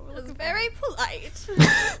 kindness that we're It was looking very polite. Very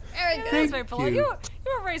for. good. That's very polite. you.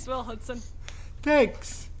 You were raised well, Hudson.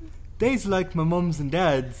 Thanks. They's like my mums and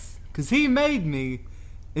dads, 'cause he made me,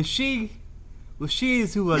 and she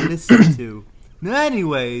is who I listen to. Now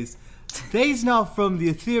anyways, they's not from the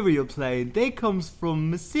ethereal plane, they comes from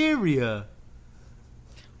Mysteria.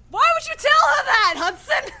 Why would you tell her that,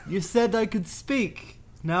 Hudson? You said I could speak.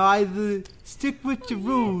 Now either stick with the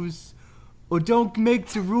rules, or don't make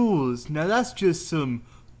the rules. Now that's just some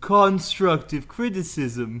constructive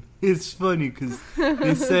criticism. It's funny, 'cause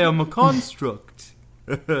they say I'm a construct.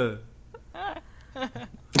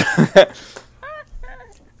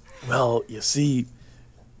 Well, you see,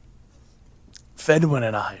 Fedwin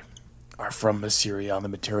and I are from Mysteria on the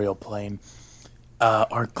material plane.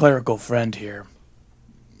 Our clerical friend here,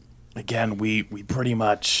 again, we pretty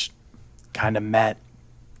much kind of met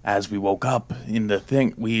as we woke up in the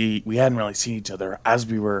thing. We hadn't really seen each other. As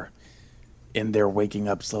we were in there waking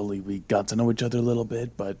up slowly, we got to know each other a little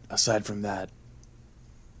bit, but aside from that,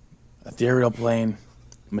 ethereal plane,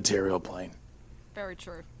 material plane. Very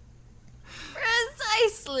true.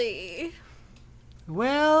 Precisely.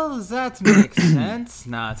 Well, that makes sense.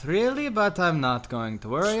 Not really, but I'm not going to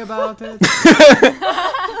worry about it.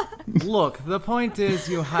 Look, the point is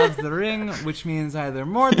you have the ring, which means either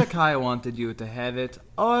Mordecai wanted you to have it,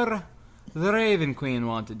 or the Raven Queen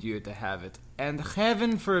wanted you to have it. And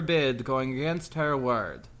heaven forbid going against her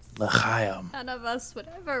word. L'chaim. None of us would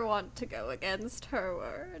ever want to go against her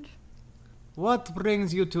word. What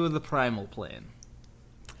brings you to the primal plane?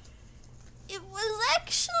 It was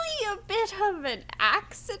actually a bit of an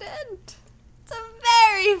accident. It's a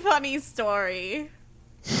very funny story.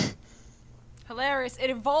 Hilarious. It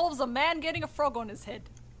involves a man getting a frog on his head.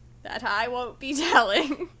 That I won't be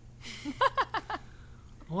telling.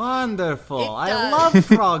 Wonderful. It I does. love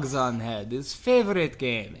Frogs on Head. His favorite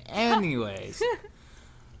game. Anyways.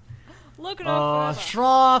 Look it up forever.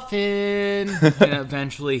 Schroffen. And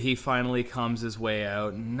eventually he finally comes his way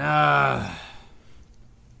out. Nah.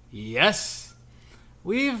 Yes?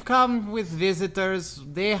 We've come with visitors.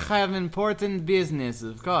 They have important business,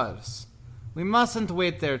 of course. We mustn't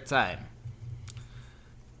wait their time.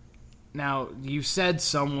 Now, you said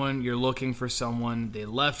you're looking for someone. They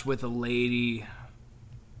left with a lady.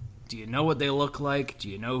 Do you know what they look like? Do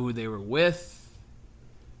you know who they were with?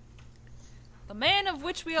 The man of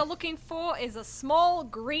which we are looking for is a small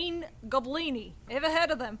green goblini. Ever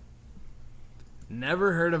heard of them?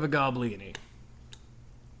 Never heard of a goblini.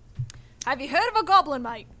 Have you heard of a goblin,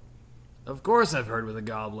 mate? Of course I've heard with a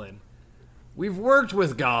goblin. We've worked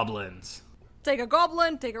with goblins. Take a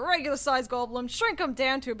goblin, take a regular sized goblin, shrink him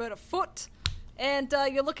down to about a foot, and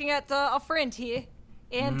you're looking at our friend here.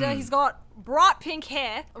 And he's got bright pink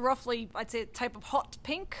hair, roughly, I'd say, a type of hot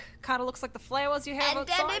pink. Kind of looks like the flowers you have And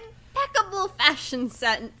outside. an impeccable fashion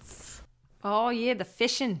sense. Oh yeah, the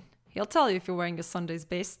fishing. He'll tell you if you're wearing your Sunday's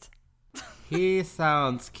best. He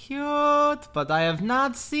sounds cute, but I have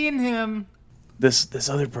not seen him. This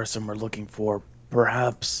other person we're looking for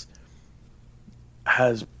perhaps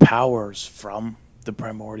has powers from the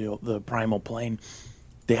primal plane.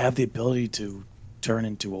 They have the ability to turn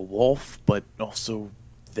into a wolf, but also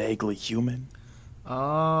vaguely human.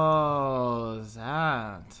 Oh,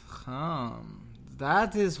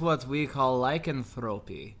 that is what we call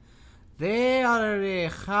lycanthropy. They are a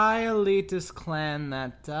high elitist clan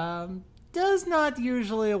that does not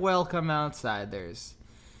usually welcome outsiders.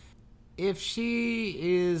 If she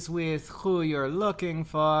is with who you're looking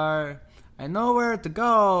for, I know where to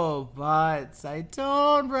go, but I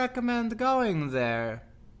don't recommend going there.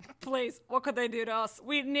 Please, what could they do to us?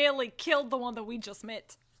 We nearly killed the one that we just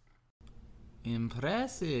met.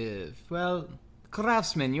 Impressive. Well,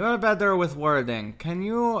 craftsman, you're better with wording. Can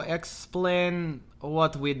you explain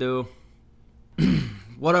what we do?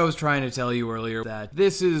 What I was trying to tell you earlier, that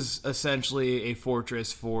this is essentially a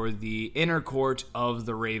fortress for the inner court of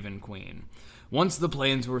the Raven Queen. Once the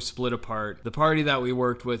planes were split apart, the party that we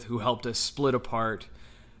worked with who helped us split apart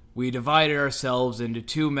we divided ourselves into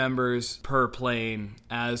 2 members per plane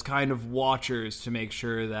as kind of watchers to make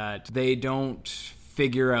sure that they don't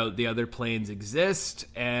figure out the other planes exist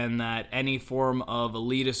and that any form of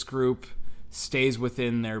elitist group stays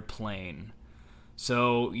within their plane.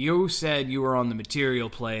 So you said you were on the material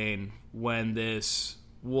plane when this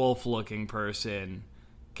wolf-looking person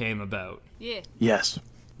came about. Yeah. Yes.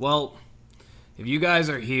 Well, if you guys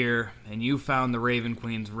are here and you found the Raven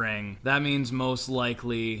Queen's ring, that means most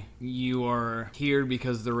likely you are here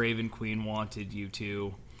because the Raven Queen wanted you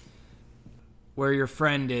to. Where your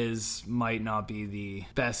friend is might not be the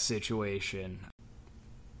best situation.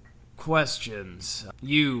 Questions.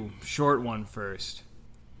 You, short one first.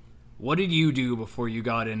 What did you do before you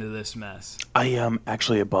got into this mess? I am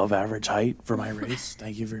actually above average height for my race.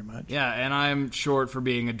 Thank you very much. Yeah, and I'm short for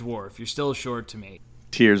being a dwarf. You're still short to me.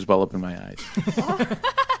 Tears well up in my eyes.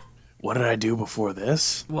 What did I do before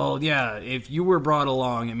this? Well, yeah, if you were brought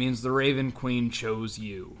along, it means the Raven Queen chose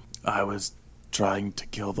you. I was trying to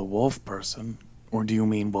kill the wolf person. Or do you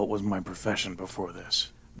mean what was my profession before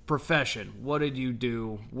this? Profession. What did you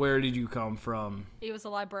do? Where did you come from? He was a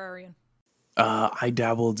librarian. I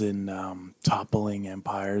dabbled in toppling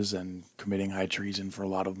empires and committing high treason for a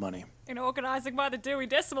lot of money. In organizing by the Dewey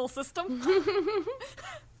Decimal System.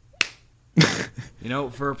 You know,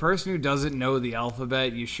 for a person who doesn't know the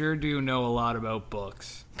alphabet, you sure do know a lot about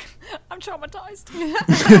books. I'm traumatized.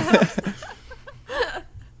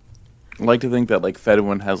 I like to think that like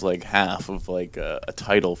Fedwin has like half of like a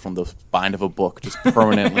title from the spine of a book just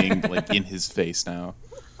permanently like in his face now.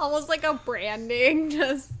 Almost like a branding,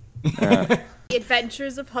 just The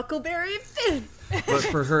Adventures of Huckleberry Finn. But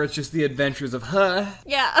for her, it's just the adventures of her.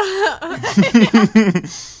 Yeah.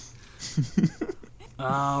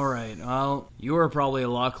 Alright, well, you were probably a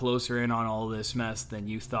lot closer in on all this mess than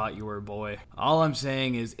you thought you were, boy. All I'm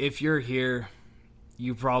saying is, if you're here,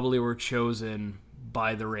 you probably were chosen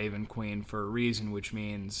by the Raven Queen for a reason, which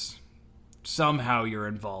means somehow you're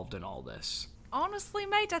involved in all this. Honestly,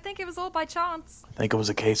 mate, I think it was all by chance. I think it was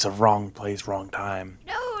a case of wrong place, wrong time.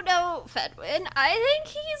 No, Fedwin. I think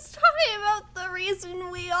he's talking about the reason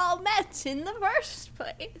we all met in the first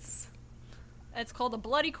place. It's called a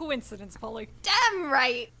bloody coincidence, Polly. Damn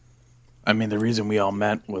right. I mean, the reason we all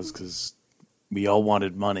met was because we all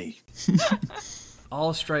wanted money.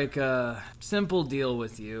 I'll strike a simple deal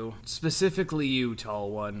with you. Specifically you,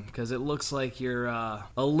 Tall One, because it looks like you're a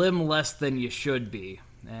limb less than you should be.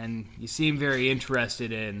 And you seem very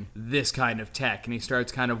interested in this kind of tech. And he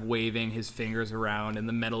starts kind of waving his fingers around, and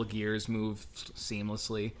the metal gears move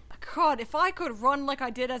seamlessly. God, if I could run like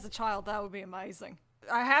I did as a child, that would be amazing.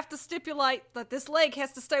 I have to stipulate that this leg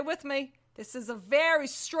has to stay with me. This is a very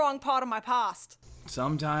strong part of my past.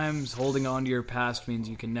 Sometimes holding on to your past means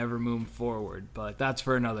you can never move forward, but that's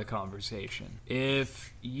for another conversation.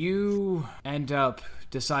 If you end up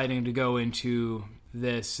deciding to go into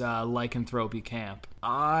this lycanthropy camp,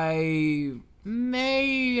 I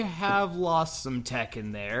may have lost some tech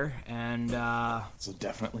in there, and So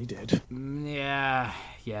definitely did. yeah,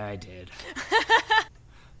 I did.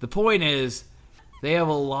 The point is, they have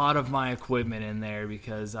a lot of my equipment in there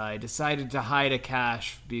because I decided to hide a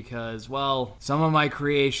cache because, well, some of my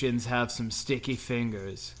creations have some sticky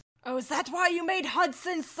fingers. Oh, is that why you made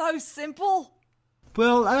Hudson so simple?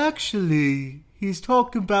 Well, actually, he's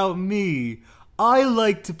talking about me. I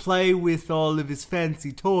like to play with all of his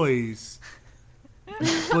fancy toys.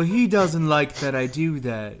 But he doesn't like that I do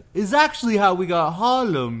that. It's actually how we got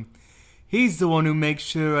Harlem. He's the one who makes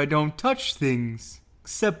sure I don't touch things.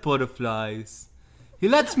 Except butterflies. He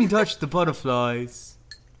lets me touch the butterflies.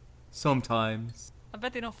 Sometimes. I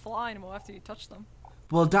bet they don't fly anymore after you touch them.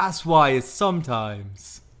 Well, that's why it's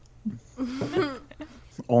sometimes.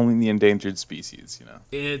 Only the endangered species, you know.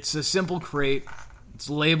 It's a simple crate. It's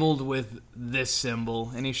labeled with this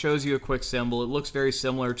symbol, and he shows you a quick symbol. It looks very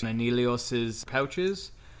similar to Anelios's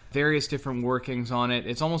pouches. Various different workings on it.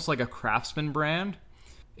 It's almost like a Craftsman brand.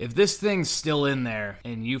 If this thing's still in there,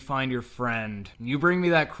 and you find your friend, and you bring me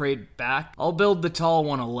that crate back, I'll build the Tall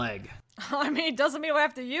One a leg. I mean, it doesn't mean we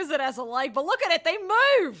have to use it as a leg, but look at it, they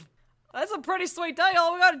move! That's a pretty sweet day.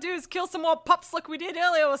 All we gotta do is kill some more pups like we did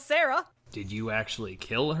earlier with Sarah. Did you actually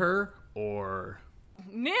kill her, or...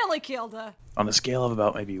 Nearly killed her. On a scale of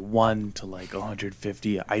about maybe 1 to like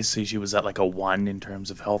 150, I'd say she was at like a 1 in terms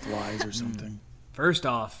of health-wise or something. First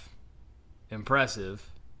off, impressive.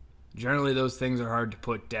 Generally, those things are hard to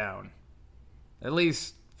put down. At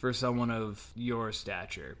least for someone of your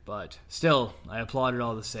stature. But still, I applaud it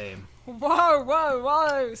all the same.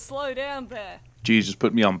 Whoa, slow down there. Geez, just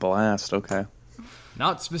put me on blast, okay.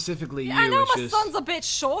 Not specifically you, I know it's my just... son's a bit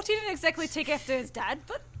short. He didn't exactly take after his dad,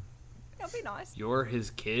 but It'll be nice. You're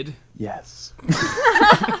his kid? Yes.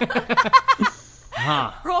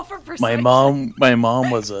 Huh. Roll for persuasion. My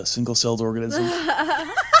mom was a single-celled organism.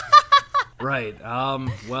 Right.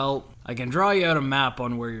 Well, I can draw you out a map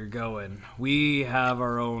on where you're going. We have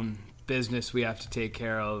our own business we have to take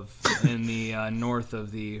care of in the north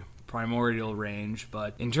of the Primordial Range,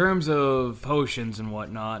 but in terms of potions and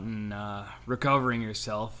whatnot and recovering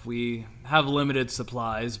yourself, we have limited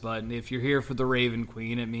supplies, but if you're here for the Raven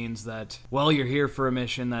Queen, it means that, well, you're here for a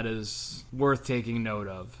mission that is worth taking note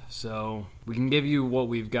of. So we can give you what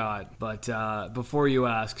we've got, but before you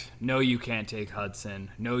ask, no, you can't take Hudson.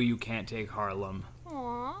 No, you can't take Harlem.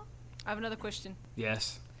 Aww. I have another question.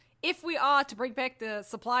 Yes? If we are to bring back the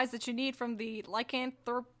supplies that you need from the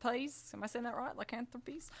lycanthropes, am I saying that right?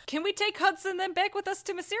 Lycanthropes? Can we take Hudson then back with us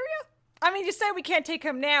to Mysteria? I mean, you say we can't take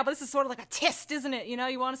him now, but this is sort of like a test, isn't it? You know,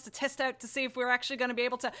 you want us to test out to see if we're actually going to be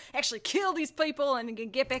able to actually kill these people and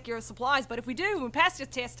get back your supplies. But if we do, we pass your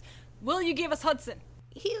test, will you give us Hudson?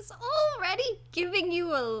 He's already giving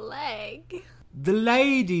you a leg. The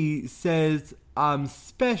lady says I'm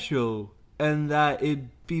special and that it'd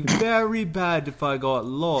be very bad if I got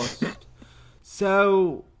lost.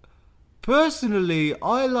 So, personally,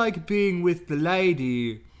 I like being with the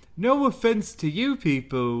lady. No offense to you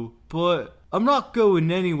people, but I'm not going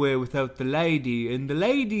anywhere without the lady, and the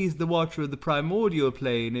lady's the watcher of the primordial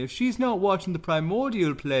plane. If she's not watching the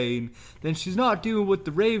primordial plane, then she's not doing what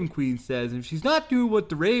the Raven Queen says. And if she's not doing what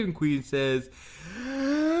the Raven Queen says,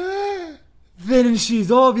 then she's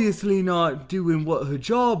obviously not doing what her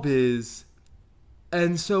job is.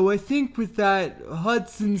 And so I think with that,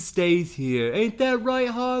 Hudson stays here. Ain't that right,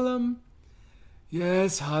 Harlem?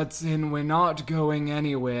 Yes, Hudson, we're not going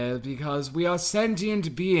anywhere because we are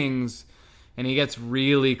sentient beings. And he gets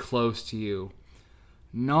really close to you.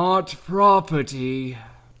 Not property.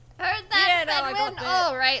 Heard that, Yeah, no, I got Fenwin? that.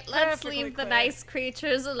 All right, let's Perfectly leave the clear. nice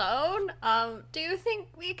creatures alone. Do you think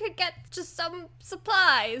we could get just some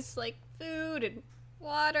supplies, like food and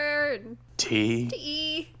water and Tea.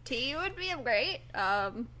 tea? Tea would be great.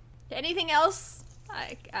 Anything else?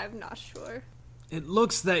 I'm not sure. It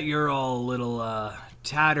looks that you're all a little,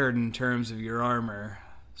 tattered in terms of your armor.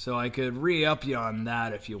 So I could re-up you on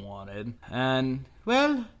that if you wanted. And,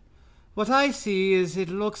 Well, what I see is it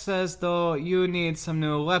looks as though you need some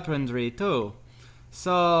new weaponry too.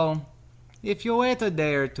 So, if you wait a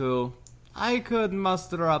day or two, I could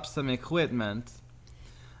muster up some equipment.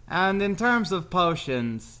 And in terms of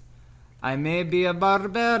potions, I may be a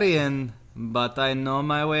barbarian, but I know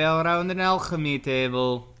my way around an alchemy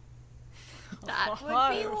table. That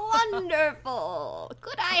would be wonderful.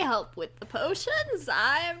 Could I help with the potions?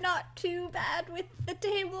 I am not too bad with the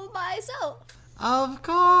table myself. Of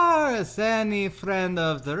course, any friend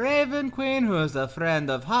of the Raven Queen, who's a friend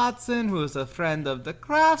of Hudson, who's a friend of the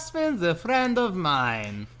Craftsman's, a friend of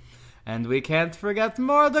mine. And we can't forget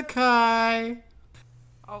Mordecai.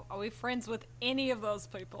 Oh, are we friends with any of those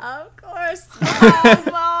people? Of course. Oh,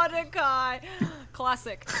 Mordecai.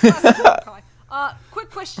 Classic Mordecai. Quick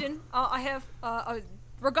question I have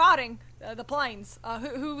regarding the planes.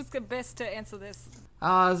 Who's the best to answer this?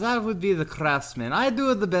 That would be the Craftsman. I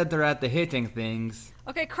do the better at the hitting things.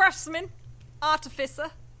 Okay, craftsman, artificer.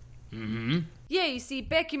 mm-hmm. Yeah, you see,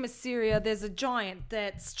 back in Mysteria, there's a giant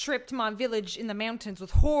that stripped my village in the mountains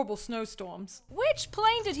with horrible snowstorms. Which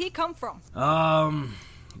plane did he come from?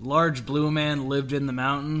 Large blue man lived in the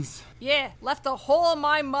mountains. Yeah, left a hole in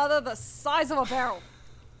my mother the size of a barrel.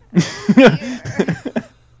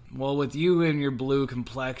 Well, with you and your blue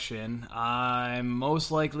complexion, I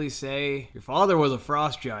most likely say your father was a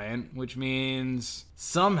frost giant, which means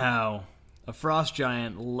somehow a frost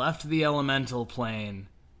giant left the elemental plane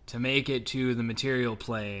to make it to the material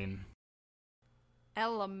plane.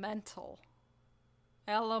 Elemental.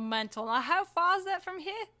 Now, how far is that from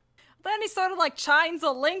here? Are there any sort of, like, chains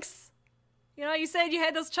or links? You know, you said you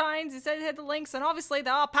had those chains, you said you had the links, and obviously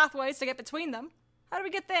there are pathways to get between them. How do we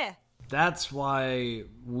get there? That's why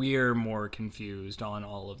we're more confused on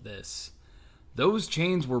all of this. Those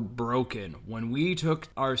chains were broken. When we took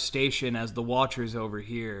our station as the Watchers over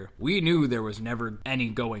here, we knew there was never any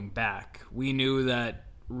going back. We knew that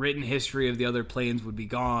written history of the other planes would be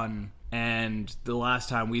gone, and the last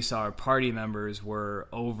time we saw our party members were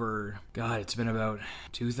over, God, it's been about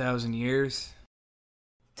 2,000 years.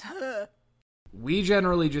 We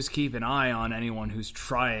generally just keep an eye on anyone who's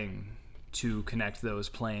trying to connect those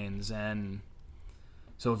planes, and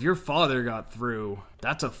so if your father got through,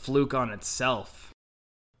 that's a fluke on itself.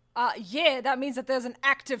 Yeah, that means that there's an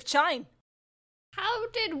active chain. How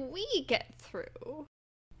did we get through?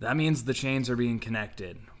 That means the chains are being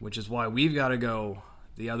connected, which is why we've got to go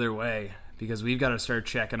the other way, because we've got to start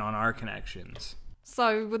checking on our connections.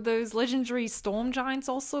 So, would those legendary storm giants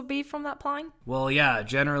also be from that plane? Well, yeah,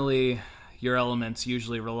 generally your elements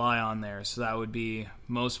usually rely on there, so that would be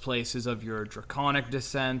most places of your draconic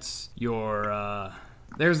descents, your,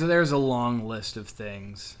 there's a long list of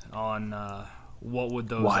things on, what would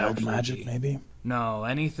those Wild actually magic, be. maybe? No,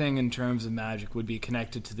 anything in terms of magic would be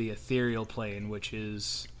connected to the ethereal plane, which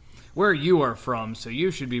is where you are from, so you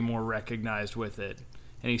should be more recognized with it.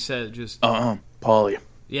 And he said just... Polly.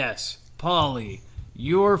 Yes, Polly,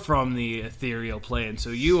 you're from the ethereal plane, so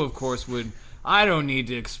you, of course, would... I don't need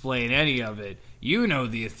to explain any of it. You know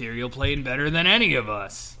the ethereal plane better than any of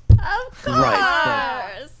us. Of course,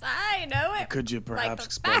 Right, I know it. Could you Like perhaps the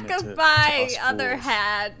explain back it of to my us other fools?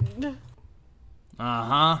 hand.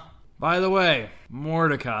 Uh-huh. By the way,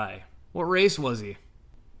 Mordecai, what race was he?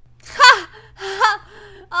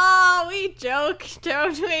 Oh, we joke,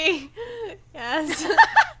 don't we? Yes.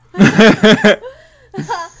 What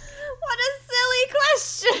a silly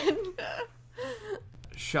question.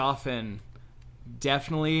 Shoffin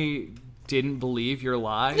definitely didn't believe your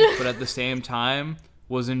lie, but at the same time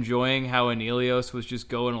was enjoying how Anelios was just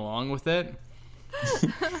going along with it.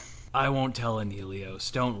 I won't tell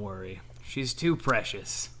Anelios, don't worry. She's too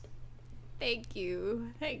precious. Thank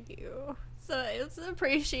you. So it's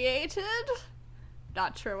appreciated.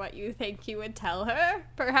 Not sure what you think you would tell her.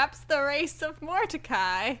 Perhaps the race of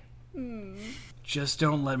Mordecai. Just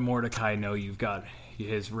don't let Mordecai know you've got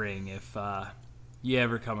his ring if you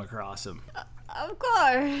ever come across him. Of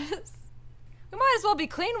course. We might as well be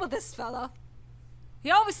clean with this fella. He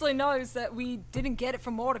obviously knows that we didn't get it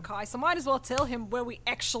from Mordecai, so might as well tell him where we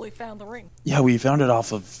actually found the ring. Yeah, we found it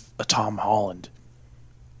off of a Tom Holland.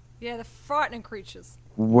 Yeah, the frightening creatures.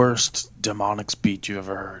 Worst demonic speech you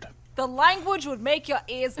ever heard. The language would make your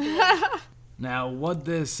ears bleed. Now, what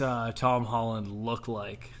this Tom Holland look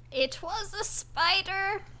like? It was a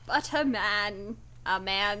spider, but a man. A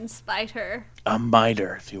man spider. A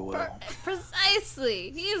miter, if you will.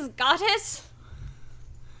 Precisely. He's got it.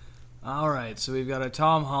 Alright, so we've got a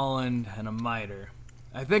Tom Holland and a miter.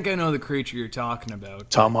 I think I know the creature you're talking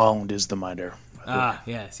about. Tom Holland is the miter. Ah,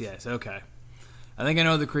 yes, okay. I think I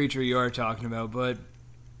know the creature you are talking about, but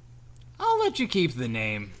I'll let you keep the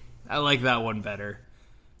name. I like that one better.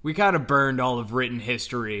 We kind of burned all of written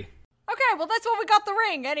history. Okay, well that's where we got the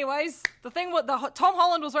ring. Anyways, the thing with Tom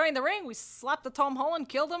Holland was wearing the ring. We slapped the Tom Holland,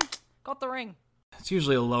 killed him, got the ring. It's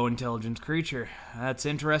usually a low intelligence creature. That's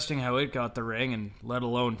interesting how it got the ring, and let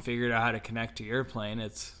alone figured out how to connect to your plane.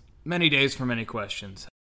 It's many days for many questions.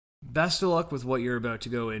 Best of luck with what you're about to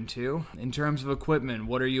go into. In terms of equipment,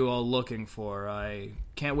 what are you all looking for? I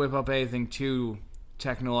can't whip up anything too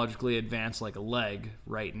technologically advanced like a leg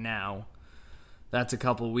right now. That's a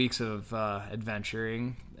couple weeks of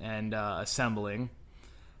adventuring and assembling.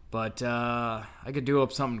 But I could do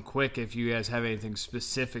up something quick if you guys have anything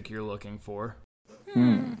specific you're looking for.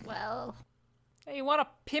 Well, Hey, you want to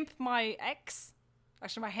pimp my axe?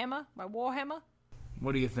 Actually, my hammer, my war hammer?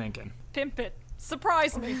 What are you thinking? Pimp it.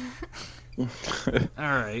 Surprise me.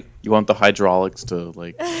 Alright. You want the hydraulics to,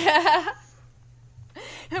 like... Yeah,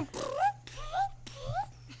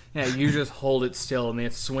 you just hold it still and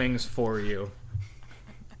it swings for you.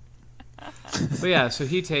 But yeah, so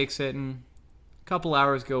he takes it and a couple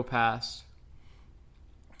hours go past.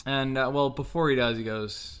 And, well, before he does, he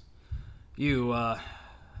goes, I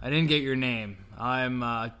didn't get your name. I'm,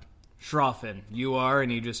 Shroffin. You are,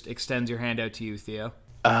 and he just extends your hand out to you, Theo.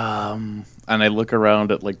 And I look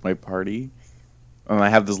around at, like, my party, and I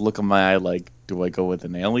have this look in my eye, like, do I go with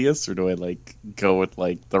an alias, or do I, like, go with,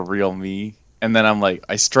 like, the real me? And then I'm like,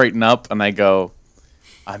 I straighten up, and I go,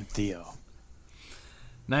 I'm Theo.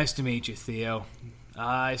 Nice to meet you, Theo.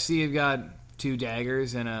 I see you've got 2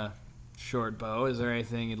 daggers and a short bow. Is there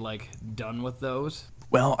anything you'd like done with those?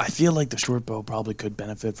 Well, I feel like the short bow probably could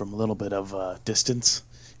benefit from a little bit of distance.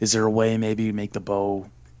 Is there a way maybe you make the bow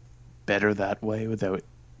better that way without,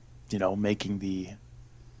 making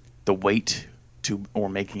the weight or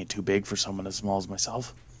making it too big for someone as small as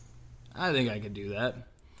myself? I think I could do that.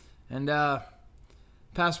 And,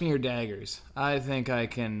 pass me your daggers. I think I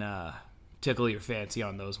can, tickle your fancy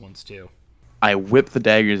on those ones, too. I whip the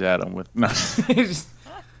daggers at him with...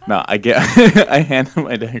 No, I hand him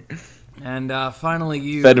my dagger. And, finally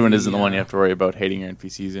you... Bedouin isn't the one you have to worry about hating your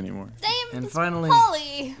NPCs anymore. And name's finally-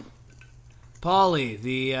 Polly. Polly,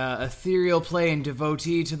 the, ethereal plane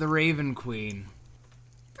devotee to the Raven Queen.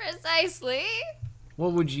 Precisely.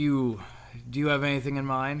 What would you... Do you have anything in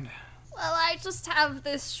mind? Well, I just have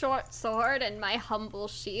this short sword and my humble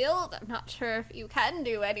shield. I'm not sure if you can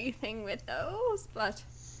do anything with those, but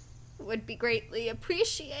it would be greatly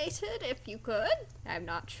appreciated if you could. I'm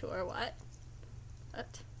not sure what.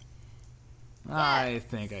 I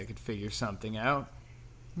think I could figure something out.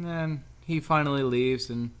 And then he finally leaves,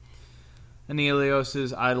 and Anelios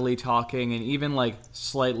is idly talking and even, like,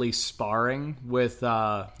 slightly sparring with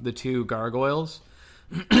the two gargoyles.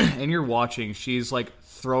 And you're watching. She's, like,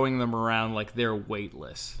 throwing them around like they're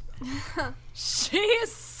weightless. She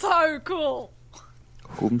is so cool.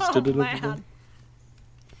 Homestead it over man.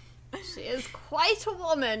 there? She is quite a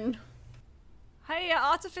woman. Hey,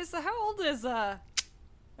 Artificer, how old is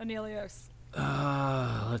Anelios?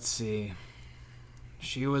 Let's see.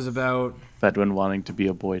 She was about... Fedwin wanting to be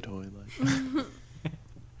a boy toy. Like.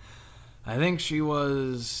 I think she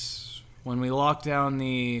was... When we locked down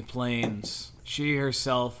the plains, she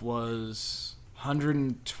herself was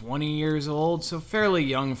 120 years old, so fairly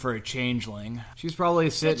young for a changeling. She's probably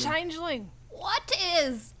A sitting... changeling. What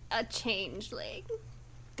is a changeling?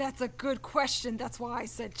 That's a good question. That's why I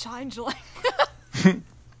said changeling.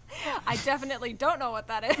 I definitely don't know what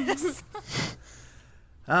that is.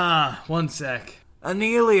 One sec.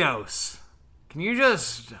 Anelios, can you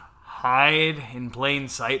just hide in plain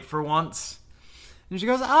sight for once? And she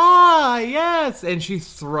goes, yes! And she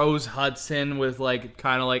throws Hudson with, like,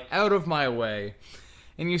 kind of like, out of my way.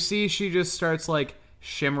 And you see she just starts, like,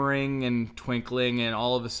 shimmering and twinkling, and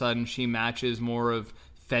all of a sudden she matches more of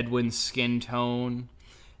Fedwin's skin tone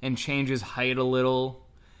and changes height a little.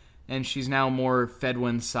 And she's now more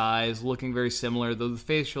Fedwin size, looking very similar, though the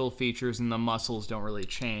facial features and the muscles don't really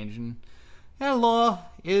change. And hello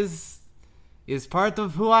is part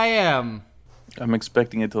of who I am. I'm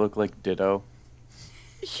expecting it to look like Ditto.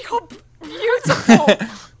 You're beautiful.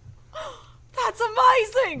 That's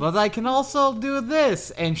amazing. But I can also do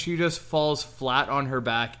this. And she just falls flat on her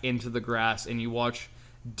back into the grass, and you watch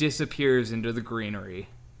disappears into the greenery.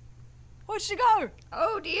 Where'd she go?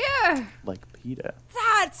 Oh dear. Like PETA.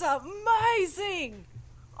 That's amazing.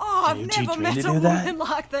 Oh, I've Can you never teach me met to a do that? woman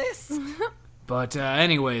like this. But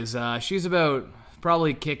anyways, she's about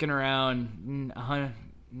probably kicking around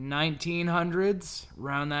 1900s,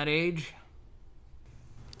 around that age.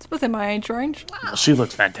 It's within my age range. Wow. She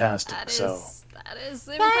looks fantastic, That so... is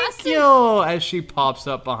Thank impressive. you! As she pops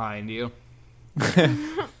up behind you.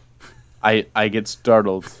 I get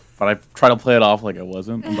startled, but I try to play it off like I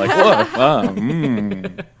wasn't. I'm like, what?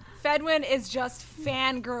 Fedwin is just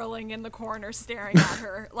fangirling in the corner staring at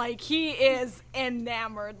her. Like, he is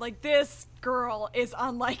enamored. Like, this girl is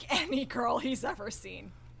unlike any girl he's ever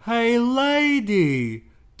seen. Hey, lady!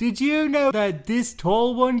 Did you know that this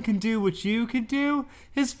tall one can do what you can do?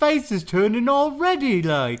 His face is turning already,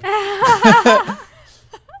 like.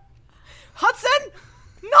 Hudson!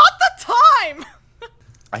 Not the time!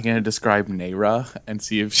 I'm gonna describe Nayra and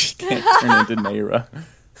see if she can't turn into Nayra.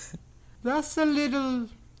 That's a little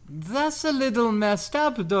messed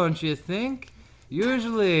up, don't you think?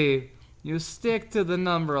 Usually, you stick to the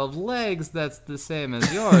number of legs that's the same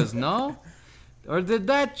as yours, no? Or did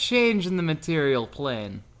that change in the material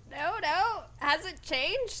plane? No. Has it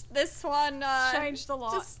changed? This one, Changed a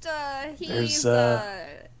lot. Just, he's There's, he's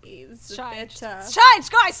a Changed. bit, It's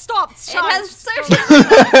changed, guys, stop! It's It changed. has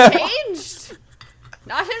certainly changed.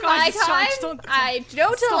 Not in Guys, my it's changed. time. Don't- I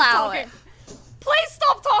don't Stop allow talking. it. Please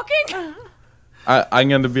stop talking! I'm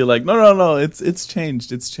gonna be like, no, it's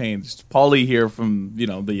changed. Polly here from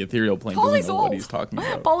the ethereal plane Polly's doesn't know what old. he's talking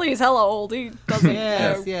about. Polly is hella old. He doesn't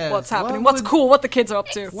Yes, know yes. what's happening. What What's would- cool, what the kids are up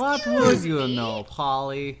to. What would you know,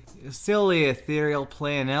 Polly? Silly ethereal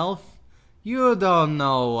plane elf. You don't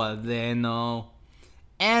know what they know.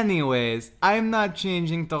 Anyways, I'm not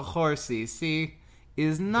changing to horsey, see?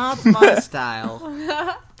 Is not my style.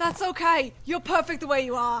 That's okay. You're perfect the way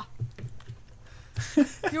you are.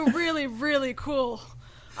 You're really, really cool.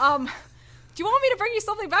 Do you want me to bring you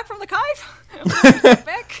something back from the cave?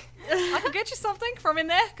 Back? I can get you something from in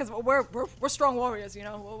there, because we're strong warriors,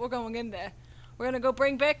 We're going in there. We're gonna go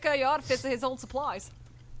bring back your artificer his old supplies.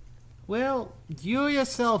 Well, you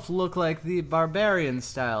yourself look like the barbarian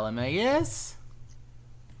style, am I yes?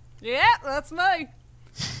 Yeah, that's me.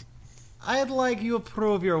 I'd like you to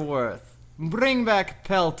prove your worth. Bring back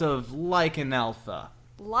pelt of Lycan Alpha.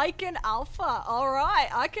 Like an alpha. All right,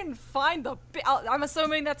 I can find I'm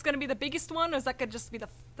assuming that's gonna be the biggest one, or is that gonna just be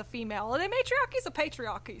the female? Are they matriarchies or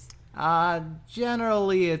patriarchies?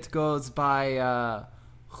 Generally it goes by,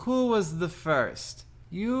 who was the first?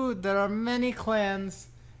 There are many clans.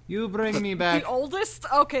 You bring me back. The oldest?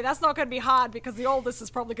 Okay, that's not gonna be hard because the oldest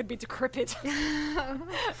is probably gonna be decrepit.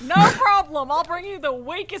 No problem. I'll bring you the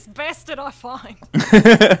weakest bastard I find.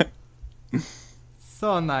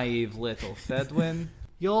 So naive, little Fedwin.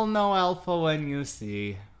 You'll know Alpha when you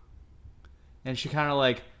see. And she kind of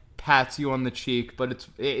like pats you on the cheek, but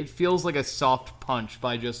it feels like a soft punch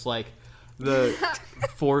by just like the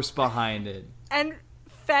force behind it. And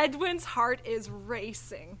Fedwin's heart is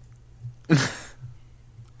racing.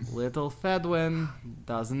 Little Fedwin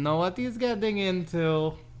doesn't know what he's getting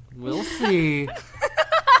into. We'll see.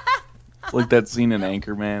 Like that scene in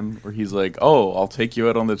Anchorman where he's like, "Oh, I'll take you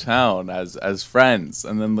out on the town as friends,"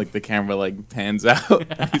 and then like the camera like pans out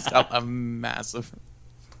and he's got a massive.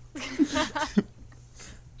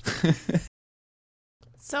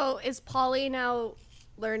 So is Polly now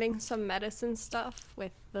learning some medicine stuff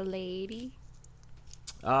with the lady?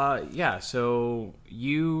 Yeah, so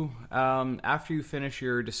you, after you finish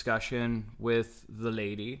your discussion with the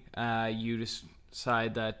lady, you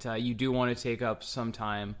decide that you do want to take up some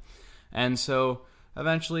time. And so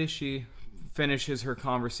eventually she finishes her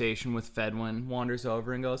conversation with Fedwin, wanders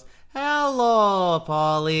over and goes, Hello,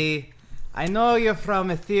 Polly. I know you're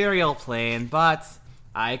from Ethereal Plane, but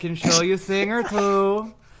I can show you a thing or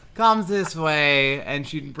two. Come this way. and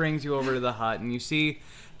she brings you over to the hut, and you see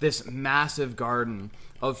this massive garden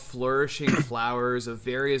of flourishing flowers of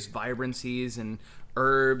various vibrancies and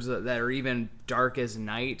herbs that are even dark as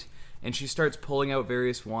night. And she starts pulling out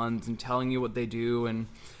various ones and telling you what they do. And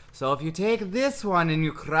so if you take this one and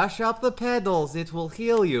you crush up the petals, it will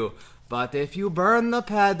heal you. But if you burn the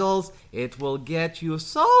petals, it will get you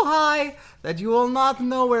so high that you will not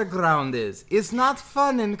know where ground is. It's not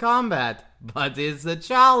fun in combat, but it's a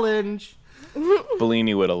challenge.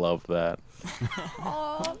 Bellini would have loved that.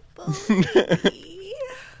 Oh, Bellini.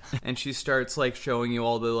 and she starts like showing you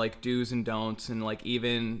all the like do's and don'ts, and like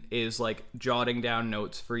even is like jotting down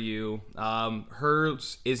notes for you.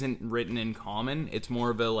 Hers isn't written in common. It's more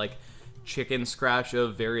of a like chicken scratch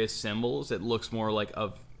of various symbols. It looks more like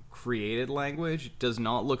of created language. It does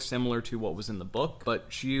not look similar to what was in the book, but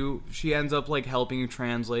she ends up like helping you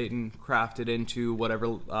translate and craft it into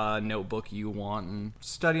whatever notebook you want. And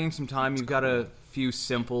studying some time, you've got a few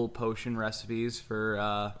simple potion recipes for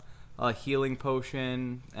a healing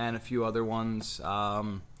potion and a few other ones.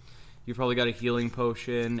 You've probably got a healing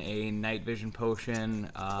potion, a night vision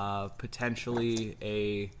potion, potentially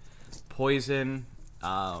a poison.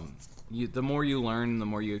 The more you learn, the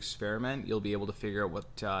more you experiment, you'll be able to figure out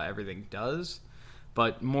what everything does.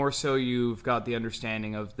 But more so, you've got the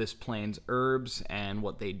understanding of this plane's herbs and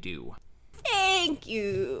what they do. Thank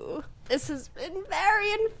you. This has been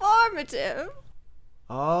very informative.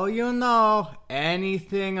 Oh, you know,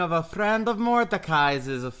 anything of a friend of Mordecai's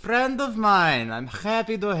is a friend of mine. I'm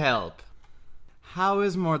happy to help. How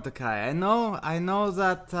is Mordecai? I know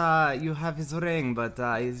that you have his ring, but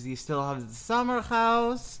is he still have the summer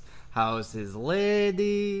house? How's his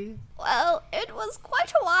lady? Well, it was quite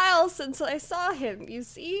a while since I saw him, you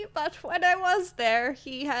see, but when I was there,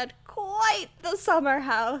 he had quite the summer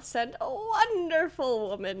house and a wonderful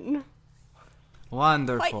woman.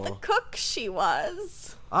 Wonderful. Quite the cook she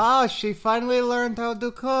was. Oh, she finally learned how to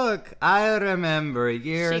cook. I remember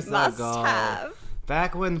years She must ago. have.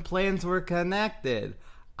 Back when planes were connected.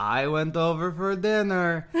 I went over for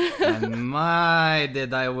dinner, and my,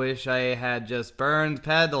 did I wish I had just burned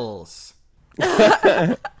petals.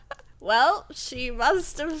 Well, she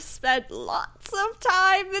must have spent lots of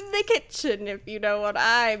time in the kitchen, if you know what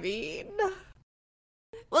I mean.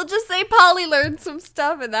 We'll just say Polly learned some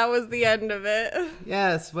stuff, and that was the end of it.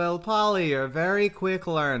 Yes, well, Polly, you're a very quick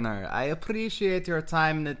learner. I appreciate your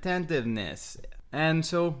time and attentiveness. And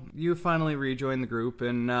so you finally rejoin the group,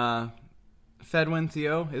 and Fedwin,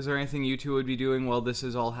 Theo, is there anything you two would be doing while this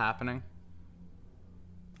is all happening?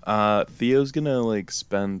 Theo's gonna like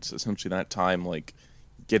spend essentially that time like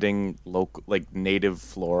getting local, like native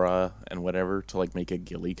flora and whatever to like make a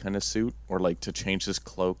ghillie kind of suit, or like to change his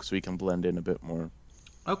cloak so he can blend in a bit more.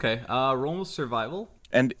 Okay, roll with survival.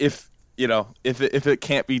 And if it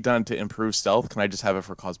can't be done to improve stealth, can I just have it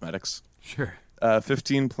for cosmetics? Sure.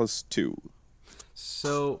 15 plus 2.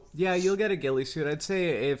 So, yeah, you'll get a ghillie suit. I'd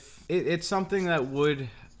say if it's something that would,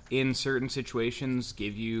 in certain situations,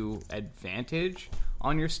 give you advantage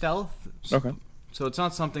on your stealth. Okay. So it's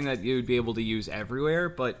not something that you would be able to use everywhere,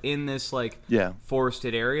 but in this, like, Yeah.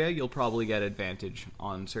 forested area, you'll probably get advantage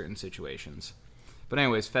on certain situations. But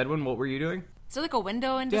anyways, Fedwin, what were you doing? Is there like a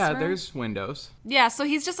window in this Yeah, room? there's windows. Yeah, so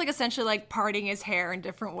he's just like essentially like parting his hair in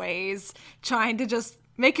different ways, trying to just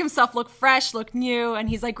make himself look fresh, look new, and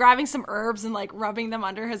he's like grabbing some herbs and like rubbing them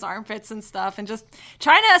under his armpits and stuff, and just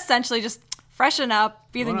trying to essentially just freshen up,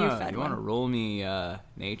 be the new Fedwin. You want to roll me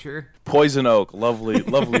nature? Poison oak, lovely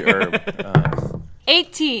herb.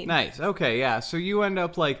 18. Nice. Okay, yeah. So you end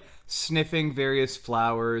up like sniffing various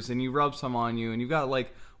flowers, and you rub some on you, and you've got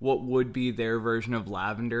like what would be their version of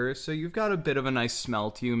lavender. So you've got a bit of a nice smell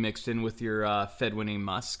to you mixed in with your Fedwini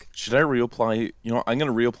musk. Should I reapply? I'm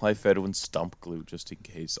gonna reapply Fedwin's stump glue just in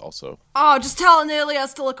case. Also, Oh, just tell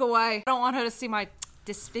Anilias to look away. I don't want her to see my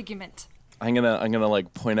disfigurement. I'm gonna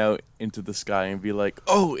like point out into the sky and be like,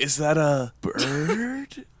 "Oh, is that a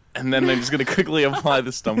bird?" And then I'm just gonna quickly apply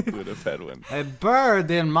the stump glue to Fedwin. A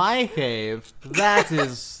bird in my cave? That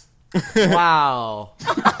is... Wow.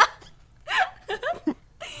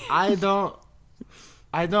 I don't...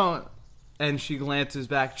 And she glances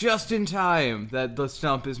back just in time that the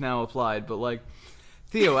stump is now applied. But, like,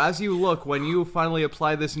 Theo, as you look, when you finally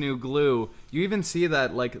apply this new glue, you even see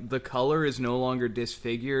that, like, the color is no longer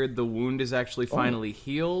disfigured. The wound is actually finally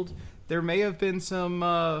healed. There may have been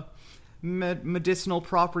some medicinal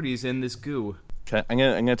properties in this goo. I'm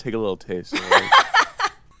gonna take a little taste.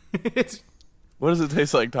 What does it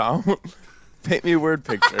taste like, Tom? Paint me a word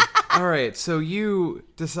picture. All right, so you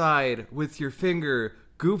decide with your finger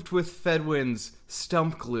gooped with Fedwin's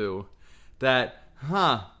stump glue that,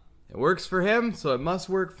 it works for him, so it must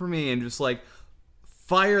work for me, and just like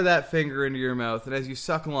fire that finger into your mouth, and as you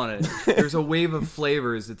suckle on it, there's a wave of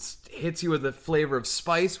flavors. It hits you with a flavor of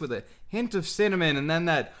spice with a hint of cinnamon, and then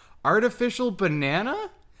that artificial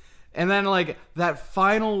banana, and then like that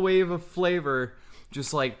final wave of flavor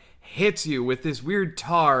just like hits you with this weird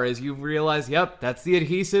tar as you realize, yep, that's the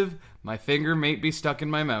adhesive. My finger may be stuck in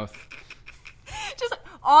my mouth. Just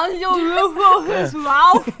on your roof of his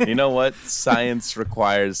mouth. You know what? Science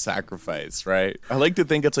requires sacrifice, right? I like to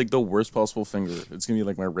think it's like the worst possible finger. It's gonna be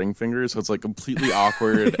like my ring finger, so it's like completely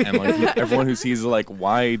awkward, and like everyone who sees it, like,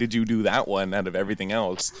 why did you do that one out of everything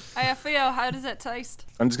else? Hey, Theo, how does it taste?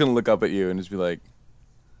 I'm just gonna look up at you and just be like,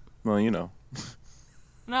 well, you know.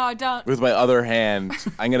 No, I don't. With my other hand,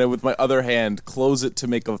 I'm gonna close it to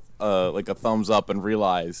make a like a thumbs up and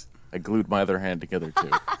realize I glued my other hand together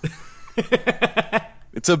too.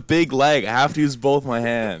 It's a big leg. I have to use both my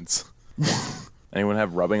hands. Anyone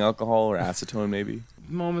have rubbing alcohol or acetone maybe?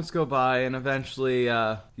 Moments go by, and eventually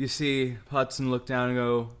you see Hudson look down and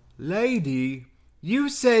go, "Lady, you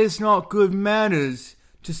say it's not good manners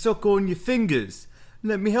to suck on your fingers.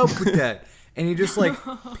 Let me help with that." And he just like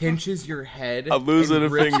pinches your head. I'm losing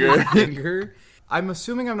a your finger. I'm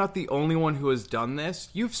assuming I'm not the only one who has done this.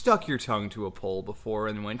 You've stuck your tongue to a pole before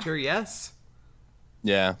in winter, yes?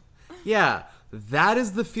 Yeah. Yeah. That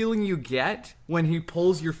is the feeling you get when he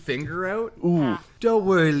pulls your finger out. Ooh. Don't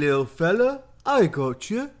worry, little fella. I got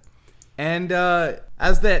you. And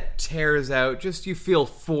as that tears out, just you feel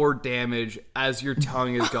 4 damage as your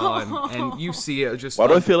tongue is gone. And you see it just... Why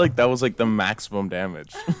do I feel like that was like the maximum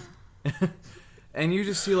damage? And you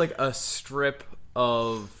just see like a strip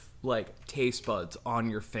of like taste buds on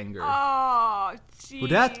your finger. Oh, jeez. Well,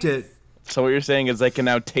 that's it. So what you're saying is I can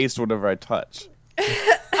now taste whatever I touch.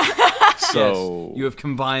 So Yes, you have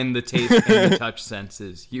combined the taste and the touch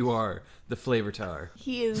senses. You are the flavor tar.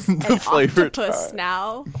 He is an flavor octopus tar.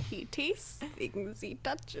 now. He tastes things he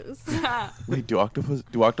touches. wait, do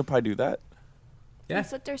octopi do that? Yeah.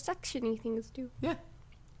 That's what their suctiony things do. Yeah.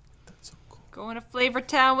 That's so cool. Going to Flavor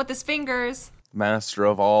Town with his fingers. Master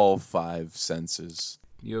of all 5 senses.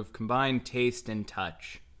 You have combined taste and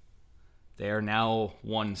touch. They are now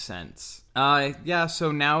 1 sense. Yeah,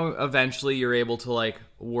 so now eventually you're able to like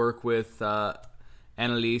work with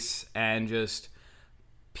Annalise and just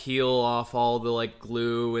peel off all the like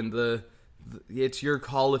glue and it's your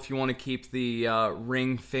call if you want to keep the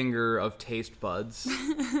ring finger of taste buds.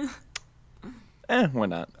 Why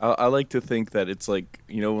not? I like to think that it's like,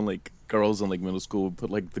 you know, when like girls in like middle school would put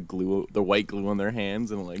like the white glue on their hands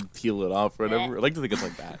and like peel it off or whatever. I like to think it's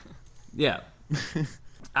like that. Yeah.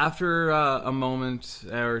 After a moment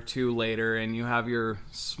or two later, and you have your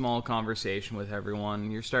small conversation with everyone,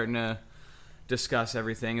 you're starting to discuss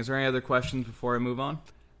everything. Is there any other questions before I move on?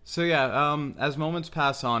 So yeah, as moments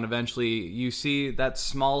pass on, eventually you see that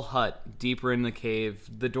small hut deeper in the cave.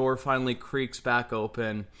 The door finally creaks back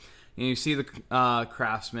open, and you see the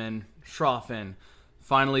craftsman, Shroffin,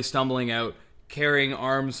 finally stumbling out, carrying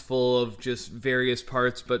arms full of just various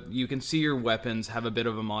parts, but you can see your weapons have a bit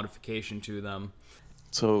of a modification to them.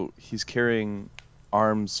 So he's carrying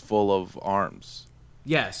arms full of arms.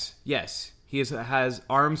 Yes. He has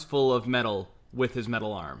arms full of metal with his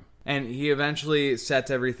metal arm. And he eventually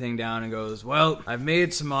sets everything down and goes, "Well, I've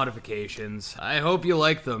made some modifications. I hope you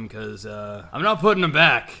like them, because I'm not putting them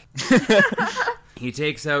back." He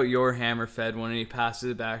takes out your hammer fed one and he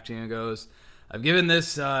passes it back to you and goes, "I've given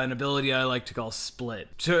this an ability I like to call split.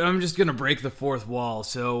 So I'm just going to break the 4th wall.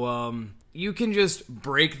 So you can just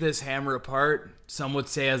break this hammer apart, some would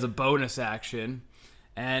say as a bonus action,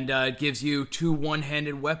 and it gives you 2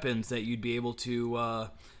 one-handed weapons that you'd be able to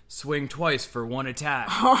swing twice for 1 attack.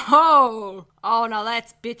 Oh, now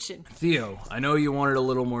that's bitchin'. Theo, I know you wanted a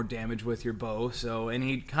little more damage with your bow, and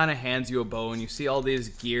he kind of hands you a bow, and you see all these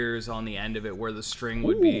gears on the end of it where the string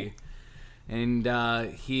would be. And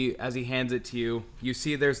as he hands it to you, you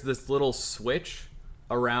see there's this little switch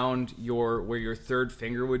around where your third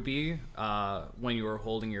finger would be when you were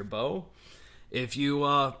holding your bow. If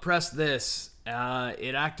you press this,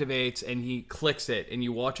 it activates, and he clicks it, and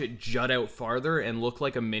you watch it jut out farther and look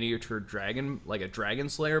like a miniature dragon, like a dragon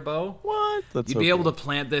slayer bow. What? You'd be able to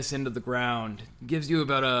plant this into the ground. It gives you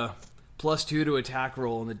about a +2 to attack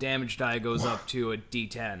roll, and the damage die goes up to a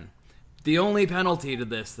d10. The only penalty to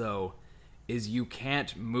this, though, is you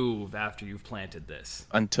can't move after you've planted this.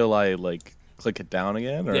 Until I, click it down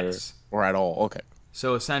again? Or, Yes. Or at all? Okay.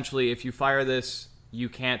 So essentially, if you fire this, you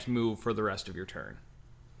can't move for the rest of your turn.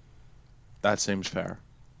 That seems fair.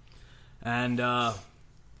 And,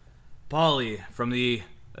 Polly, from the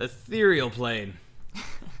ethereal plane,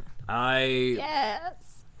 Yes.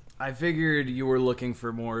 I figured you were looking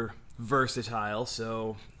for more versatile,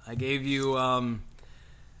 so I gave you, a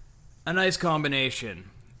nice combination.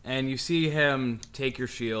 And you see him take your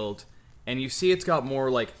shield, and you see it's got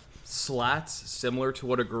more, slats similar to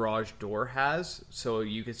what a garage door has, so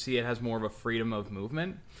you can see it has more of a freedom of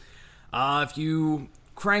movement. If you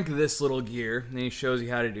crank this little gear, and he shows you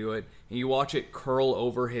how to do it, and you watch it curl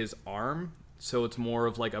over his arm, so it's more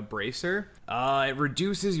of like a bracer. It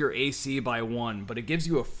reduces your AC by 1, but it gives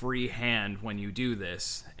you a free hand when you do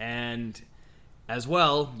this. And as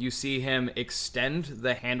well, you see him extend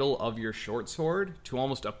the handle of your short sword to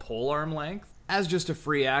almost a polearm length. As just a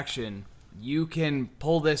free action, you can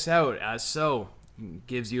pull this out as so. It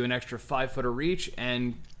gives you an extra 5 foot of reach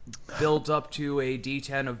and builds up to a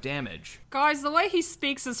d10 of damage. Guys, the way he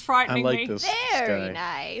speaks is I frightening like me. this Very guy.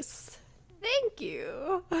 nice. Thank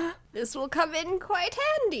you. This will come in quite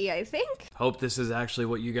handy, I think. Hope this is actually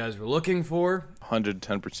what you guys were looking for.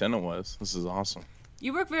 110% it was. This is awesome.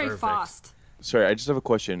 You work very Perfect. fast. Sorry, I just have a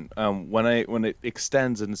question. When it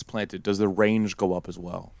extends and is planted, does the range go up as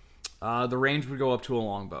well? The range would go up to a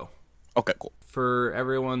longbow. Okay, cool. For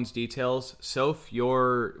everyone's details, Soph,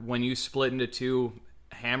 when you split into 2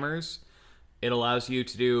 hammers, it allows you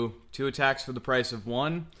to do 2 attacks for the price of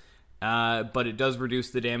 1, but it does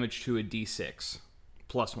reduce the damage to a d6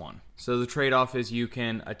 plus 1. So the trade-off is you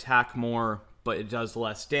can attack more, but it does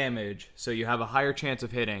less damage, so you have a higher chance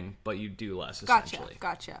of hitting, but you do less, essentially.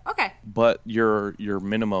 Gotcha. Okay. But your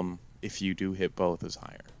minimum, if you do hit both, is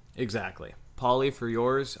higher. Exactly. Polly, for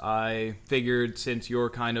yours, I figured since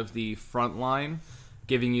you're kind of the front line,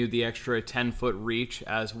 giving you the extra 10-foot reach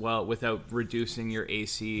as well without reducing your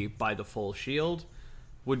AC by the full shield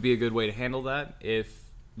would be a good way to handle that. If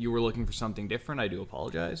you were looking for something different, I do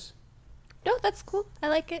apologize. No, that's cool. I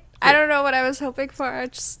like it. I don't know what I was hoping for. I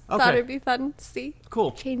just thought Okay. it'd be fun to see.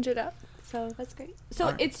 Cool. Change it up. So that's great. So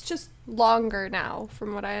Alright. it's just longer now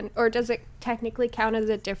from what or does it technically count as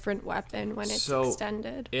a different weapon when it's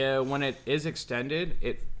extended? When it is extended,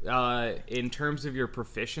 it in terms of your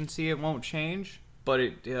proficiency, it won't change, but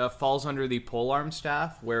it falls under the polearm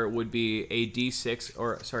staff, where it would be a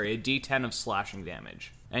d10 of slashing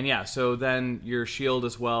damage. And yeah, so then your shield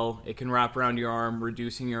as well, it can wrap around your arm,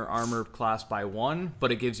 reducing your armor class by 1,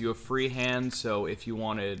 but it gives you a free hand, so if you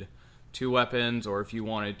wanted 2 weapons, or if you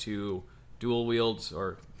wanted to dual wields,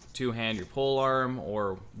 or 2-hand your polearm,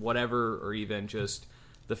 or whatever, or even just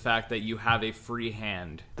the fact that you have a free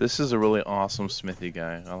hand. This is a really awesome smithy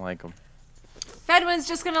guy. I like him. Fedwin's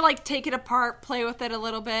just gonna take it apart, play with it a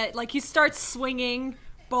little bit. He starts swinging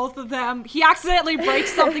both of them. He accidentally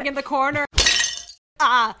breaks something in the corner.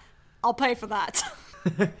 I'll pay for that.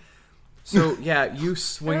 So yeah, you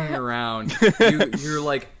swinging around,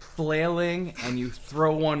 you're flailing, and you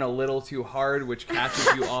throw one a little too hard, which catches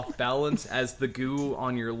you off balance as the goo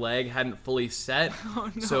on your leg hadn't fully set.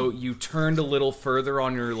 Oh, no. So you turned a little further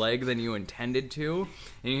on your leg than you intended to,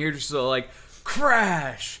 and you hear just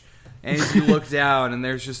crash. And as you look down, and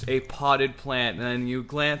there's just a potted plant, and then you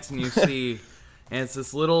glance and you see, and it's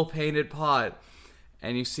this little painted pot.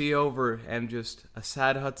 And you see over, and just a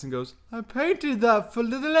sad Hudson goes, "I painted that for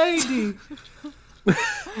the lady."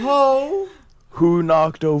 Oh. Who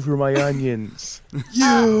knocked over my onions?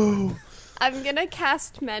 You! I'm gonna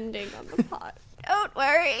cast mending on the pot. Don't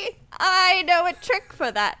worry. I know a trick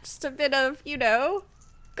for that. Just a bit of,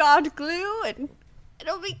 god glue, and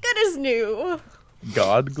it'll be good as new.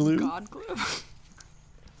 God glue? God glue.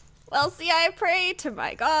 Well, see, I pray to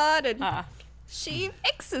my god, and she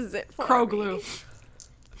fixes it for Crow me. glue.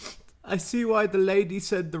 I see why the lady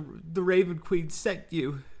said the Raven Queen sent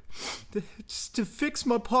you. Just to fix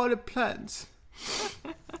my potted plants.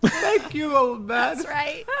 Thank you, old man. That's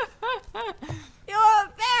right. You're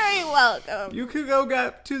very welcome. You can go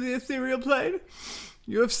get to the ethereal plane.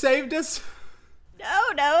 You have saved us. No,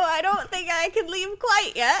 I don't think I can leave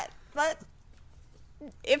quite yet, but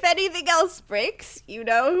if anything else breaks, you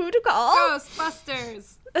know who to call.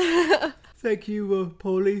 Ghostbusters. Thank you,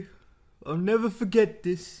 Polly. I'll never forget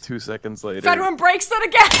this. 2 seconds later. Fenwin breaks it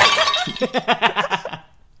again.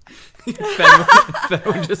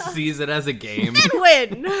 Fenwin just sees it as a game.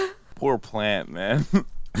 Win. Poor plant, man. Go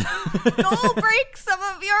break some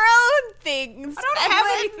of your own things. I don't have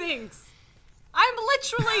any things. I'm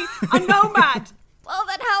literally a nomad. Well,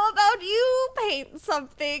 then how about you paint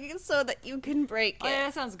something so that you can break it? Oh, yeah,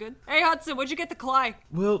 that sounds good. Hey, Hudson, where'd you get the clay?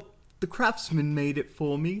 Well, the craftsman made it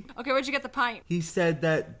for me. Okay, where'd you get the paint? He said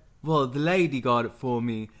that, well, the lady got it for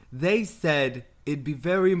me. They said it'd be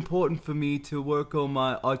very important for me to work on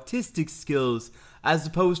my artistic skills as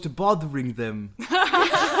opposed to bothering them.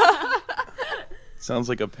 Sounds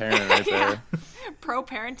like a parent right there.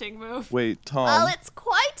 Pro-parenting move. Wait, Tom. Well, it's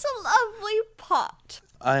quite a lovely pot.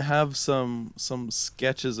 I have some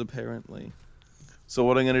sketches apparently. So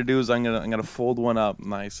what I'm gonna do is I'm gonna fold one up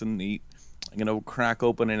nice and neat. I'm gonna crack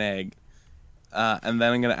open an egg, and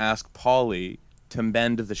then I'm gonna ask Polly to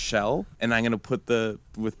mend the shell, and I'm gonna put the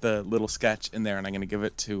little sketch in there, and I'm gonna give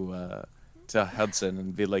it to Hudson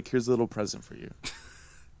and be like, "Here's a little present for you."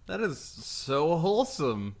 That is so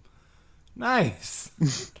wholesome. Nice.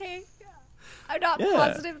 Okay. I'm not Yeah.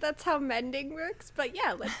 positive that's how mending works, but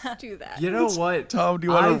yeah, let's do that. You know what? Tom, do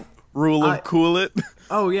you want a rule of cool it?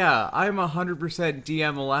 Oh yeah, I'm 100%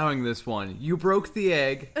 DM allowing this one. You broke the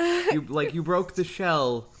egg, you broke the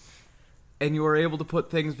shell, and you were able to put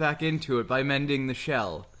things back into it by mending the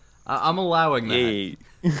shell. I'm allowing that. Yay.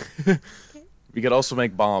 We could also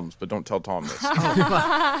make bombs, but don't tell Tom this.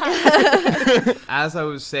 As I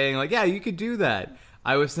was saying, like, yeah, you could do that.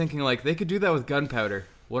 I was thinking, like, they could do that with gunpowder.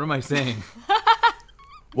 What am I saying?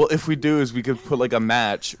 Well, if we do is we could put like a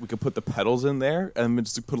match, we could put the petals in there, and then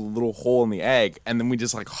just put a little hole in the egg, and then we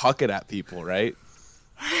just like huck it at people, right?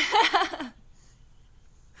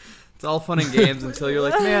 It's all fun and games until you're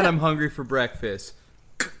like, man, I'm hungry for breakfast.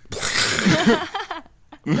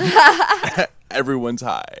 Everyone's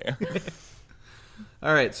high.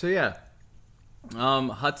 All right, so yeah,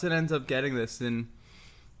 Hudson ends up getting this, and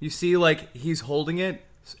you see like he's holding it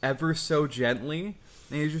ever so gently,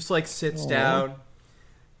 and he just like sits down.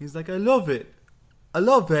 He's like, I love it. I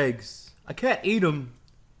love eggs. I can't eat them,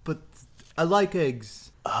 but I like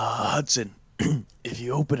eggs. Hudson, if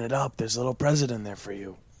you open it up, there's a little present in there for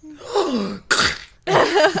you.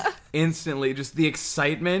 Instantly, just the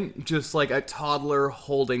excitement, just like a toddler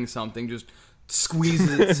holding something, just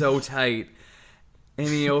squeezes it so tight. And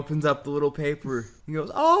he opens up the little paper. He goes,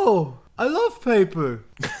 oh, I love paper.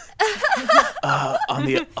 On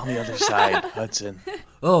the other side, Hudson.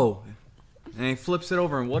 Oh. And he flips it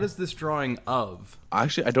over, and what is this drawing of?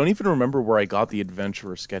 Actually, I don't even remember where I got the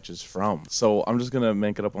adventurer sketches from, so I'm just gonna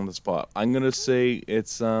make it up on the spot. I'm gonna say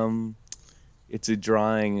it's a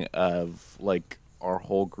drawing of like our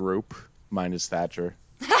whole group minus Thatcher.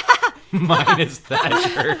 Minus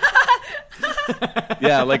Thatcher.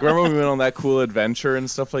 Yeah, like remember when we went on that cool adventure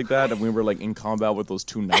and stuff like that, and we were like in combat with those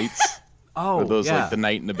two knights, Oh, or those yeah. like the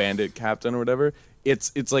knight and the bandit captain or whatever.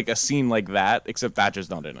 It's like a scene like that, except Thatcher's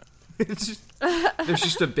not in it. It's just, there's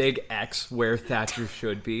just a big X where Thatcher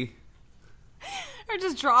should be. Or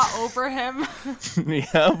just draw over him.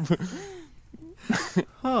 Yeah.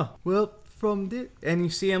 Huh. Well, from the... And you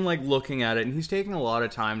see him, like, looking at it, and he's taking a lot of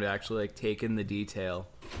time to actually, like, take in the detail.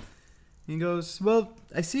 He goes, well,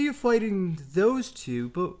 I see you fighting those two,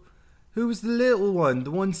 but who was the little one?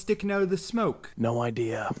 The one sticking out of the smoke? No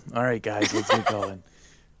idea. All right, guys, let's get going.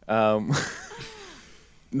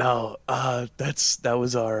 No, that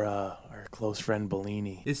was our close friend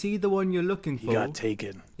Bellini. Is he the one you're looking for? He got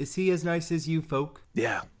taken. Is he as nice as you folk?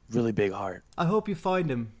 Yeah, really big heart. I hope you find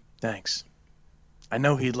him. Thanks. I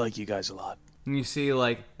know he'd like you guys a lot. And you see,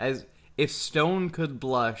 like, as if stone could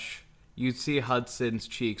blush, you'd see Hudson's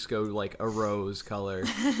cheeks go, like, a rose color.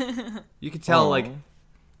 You could tell, like,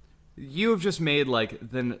 you have just made, like,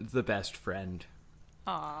 the best friend.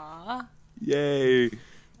 Aww. Yay.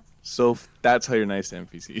 So that's how you're nice to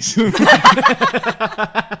NPCs.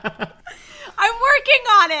 I'm working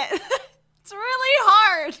on it. It's really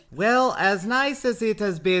hard. Well, as nice as it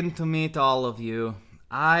has been to meet all of you,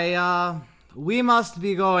 we must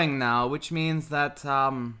be going now, which means that,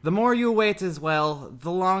 the more you wait as well,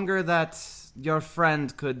 the longer that your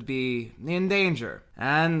friend could be in danger.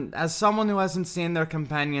 And as someone who hasn't seen their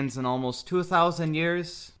companions in almost 2,000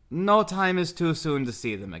 years, no time is too soon to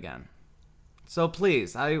see them again. So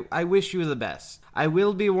please, I wish you the best. I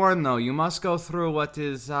will be warned though, you must go through what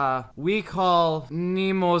is, we call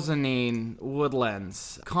Nemozanine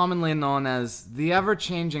Woodlands, commonly known as the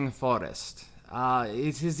ever-changing forest.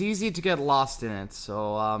 It is easy to get lost in it,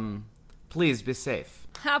 so, please be safe.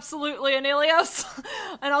 Absolutely, Anelios.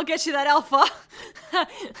 And I'll get you that alpha.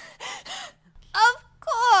 Of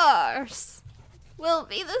course. We'll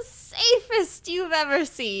be the safest you've ever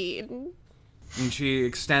seen. And she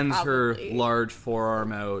extends Probably. her large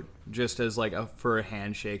forearm out, just as like for a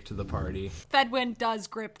handshake to the party. Fedwin does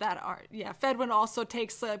grip that art. Yeah, Fedwin also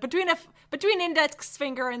takes between index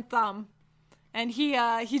finger and thumb, and he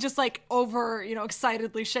just like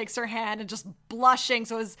excitedly shakes her hand and just blushing.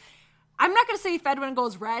 So I'm not gonna say Fedwin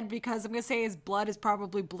goes red because I'm gonna say his blood is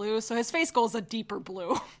probably blue. So his face goes a deeper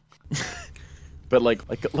blue. But like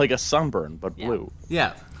a sunburn, but blue.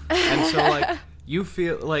 Yeah. And so like you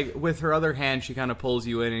feel like with her other hand, she kind of pulls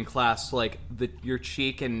you in and clasps like your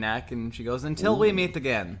cheek and neck, and she goes, "Until we meet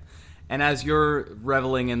again." And as you're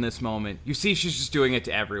reveling in this moment, you see she's just doing it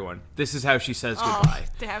to everyone. This is how she says goodbye.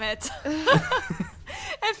 Damn it! And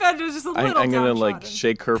Fedwin's just a little. I'm gonna downtrodden.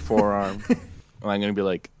 shake her forearm, and I'm gonna be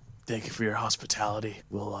like, Thank you for your hospitality.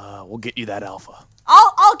 We'll get you that alpha.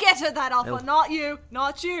 I'll get her that alpha, not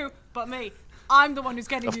you, but me. I'm the one who's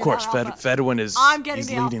getting Of you course, that alpha. Fedwin is I'm getting he's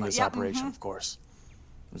the leading alpha. this Yep, operation, of course.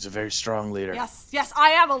 He's a very strong leader. Yes,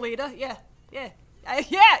 I am a leader. Yeah, Theo.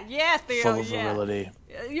 Full of virility.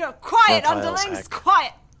 Quiet, Fertile underlings, heck.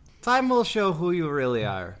 quiet. Time will show who you really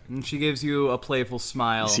are. And she gives you a playful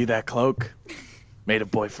smile. You see that cloak? Made of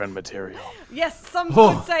boyfriend material. Yes, some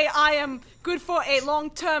could say I am good for a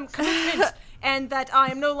long-term commitment, and that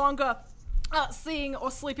I am no longer seeing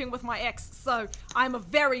or sleeping with my ex. So I'm a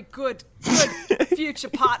very good future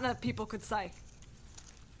partner, people could say.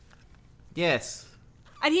 Yes.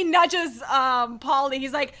 And he nudges Polly.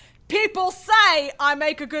 He's like, people say I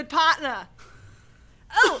make a good partner.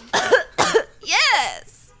 Oh,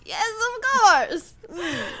 yes, of course.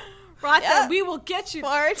 Right Yeah. then, we will get you.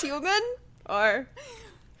 Or human, or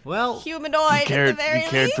Well, humanoid He at the very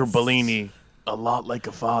cared least. for Bellini a lot like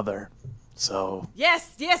a father. So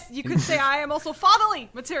Yes, you could say I am also fatherly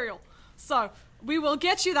material. So we will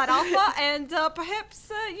get you that alpha, and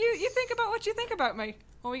perhaps you think about what you think about me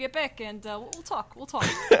when we get back, and we'll talk.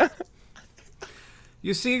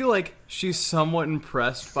 You see, like, she's somewhat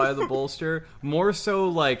impressed by the bolster. More so,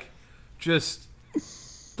 like, just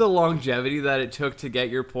the longevity that it took to get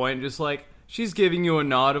your point. Just, like, she's giving you a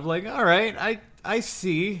nod of, like, all right, I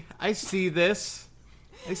see this.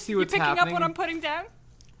 I see You what's picking happening. up what I'm putting down?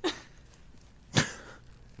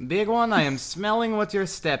 big one, I am smelling what you're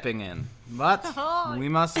stepping in. But Oh. we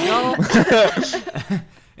must go.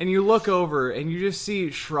 And you look over, and you just see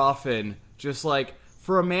Shroffin, just, like,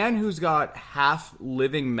 for a man who's got half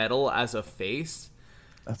living metal as a face,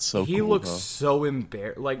 "That's so he cool." looks though.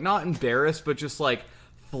 so not embarrassed, but just, like,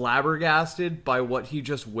 flabbergasted by what he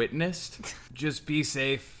just witnessed. Just be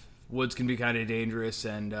safe. Woods can be kind of dangerous,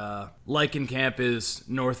 and Lycan Camp is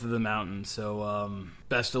north of the mountain, so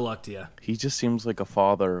best of luck to you. He just seems like a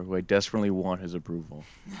father who I desperately want his approval.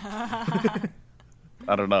 I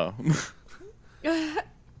don't know.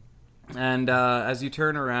 And as you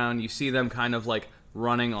turn around, you see them kind of, like,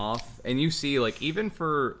 running off, and you see, like, even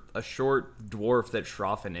for a short dwarf that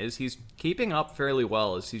Shroffin is, he's keeping up fairly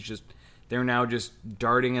well, as they're now just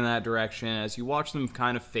darting in that direction as you watch them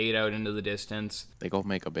kind of fade out into the distance. They go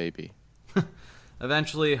make a baby.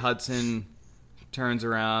 Eventually, Hudson turns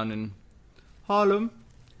around and, Harlem,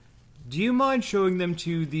 do you mind showing them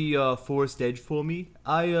to the forest edge for me?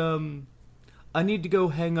 I need to go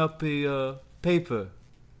hang up a paper,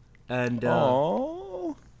 and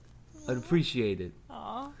Oh, I'd appreciate it.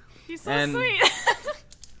 He's so And- sweet.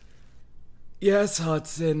 Yes,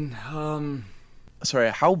 Hudson. sorry.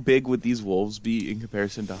 How big would these wolves be in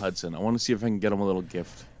comparison to Hudson? I want to see if I can get him a little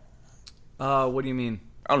gift. What do you mean?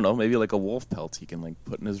 I don't know, maybe like a wolf pelt he can like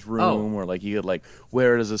put in his room, or like he could like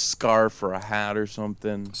wear it as a scarf or a hat or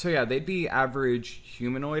something. So yeah, they'd be average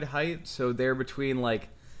humanoid height, so they're between like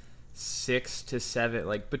 6 to 7,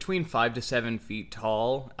 like between 5 to 7 feet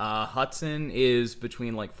tall. Hudson is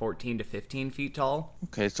between like 14 to 15 feet tall.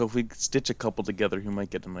 Okay, so if we stitch a couple together, he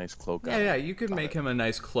might get a nice cloak. out of Yeah, it. you could make him a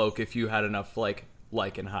nice cloak if you had enough like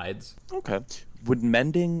lichen hides. Okay. Would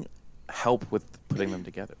mending help with putting them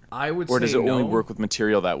together, I would or say does it no. only work with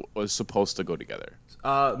material that was supposed to go together?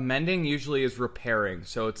 Mending usually is repairing,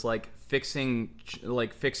 so it's like fixing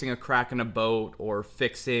a crack in a boat or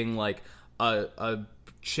fixing like a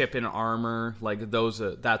chip in armor, like those.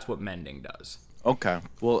 That's what mending does. Okay.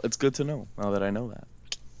 Well, it's good to know now that I know that.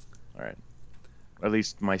 All right. Or at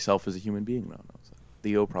least myself as a human being now knows that.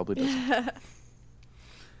 Theo probably doesn't.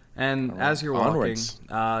 And Alright, as you're onwards.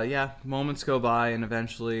 walking, moments go by, and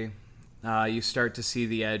eventually you start to see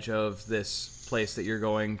the edge of this place that you're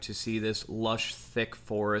going to see, this lush, thick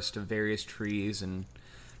forest of various trees and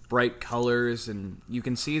bright colors. And you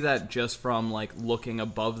can see that just from like looking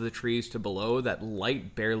above the trees to below, that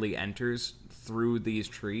light barely enters through these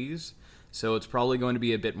trees. So it's probably going to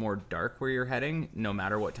be a bit more dark where you're heading, no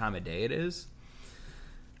matter what time of day it is.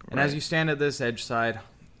 And as Right. you stand at this edge side,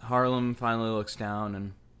 Harlem finally looks down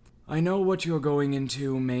and, I know what you're going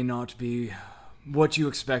into may not be what you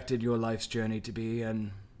expected your life's journey to be,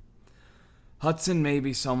 and Hudson may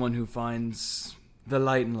be someone who finds the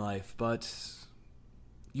light in life, but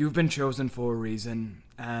you've been chosen for a reason,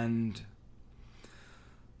 and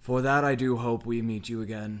for that I do hope we meet you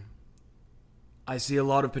again. I see a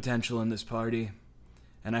lot of potential in this party,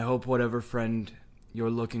 and I hope whatever friend you're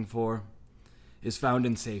looking for is found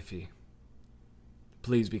in safety.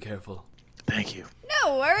 Please be careful. Thank you.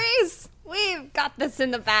 No worries. We've got this in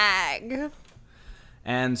the bag.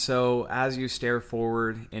 And so, as you stare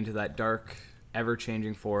forward into that dark,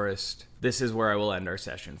 ever-changing forest, this is where I will end our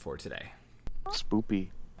session for today. Spoopy.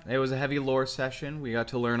 It was a heavy lore session. We got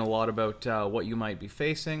to learn a lot about what you might be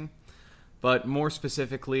facing. But more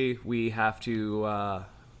specifically, we have to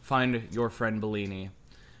find your friend Bellini,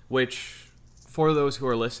 which, for those who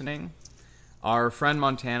are listening, our friend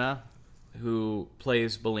Montana, who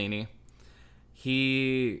plays Bellini,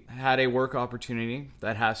 he had a work opportunity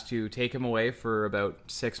that has to take him away for about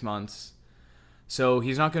 6 months. So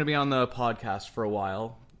he's not going to be on the podcast for a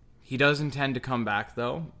while. He does intend to come back,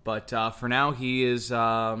 though. But for now, he's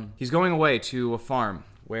going away to a farm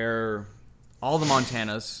where all the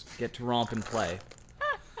Montanas get to romp and play.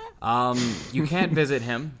 You can't visit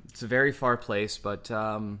him. It's a very far place. But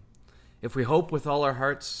if we hope with all our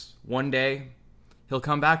hearts, one day he'll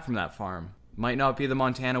come back from that farm. Might not be the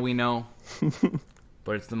Montana we know,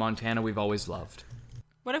 but it's the Montana we've always loved.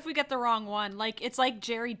 What if we get the wrong one? Like, it's like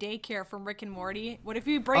Jerry Daycare from Rick and Morty. What if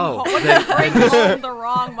you bring, Oh, what if you bring home the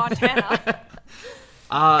wrong Montana?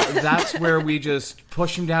 That's where we just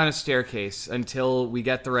push him down a staircase until we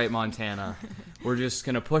get the right Montana. We're just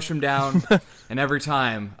going to push him down, and every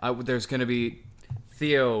time there's going to be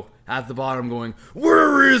Theo at the bottom going,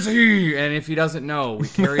 "Where is he?" And if he doesn't know, we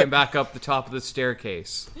carry him back up the top of the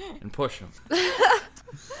staircase and push him.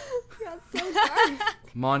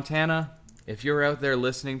 Montana, if you're out there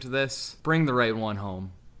listening to this, bring the right one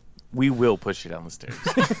home. We will push you down the stairs.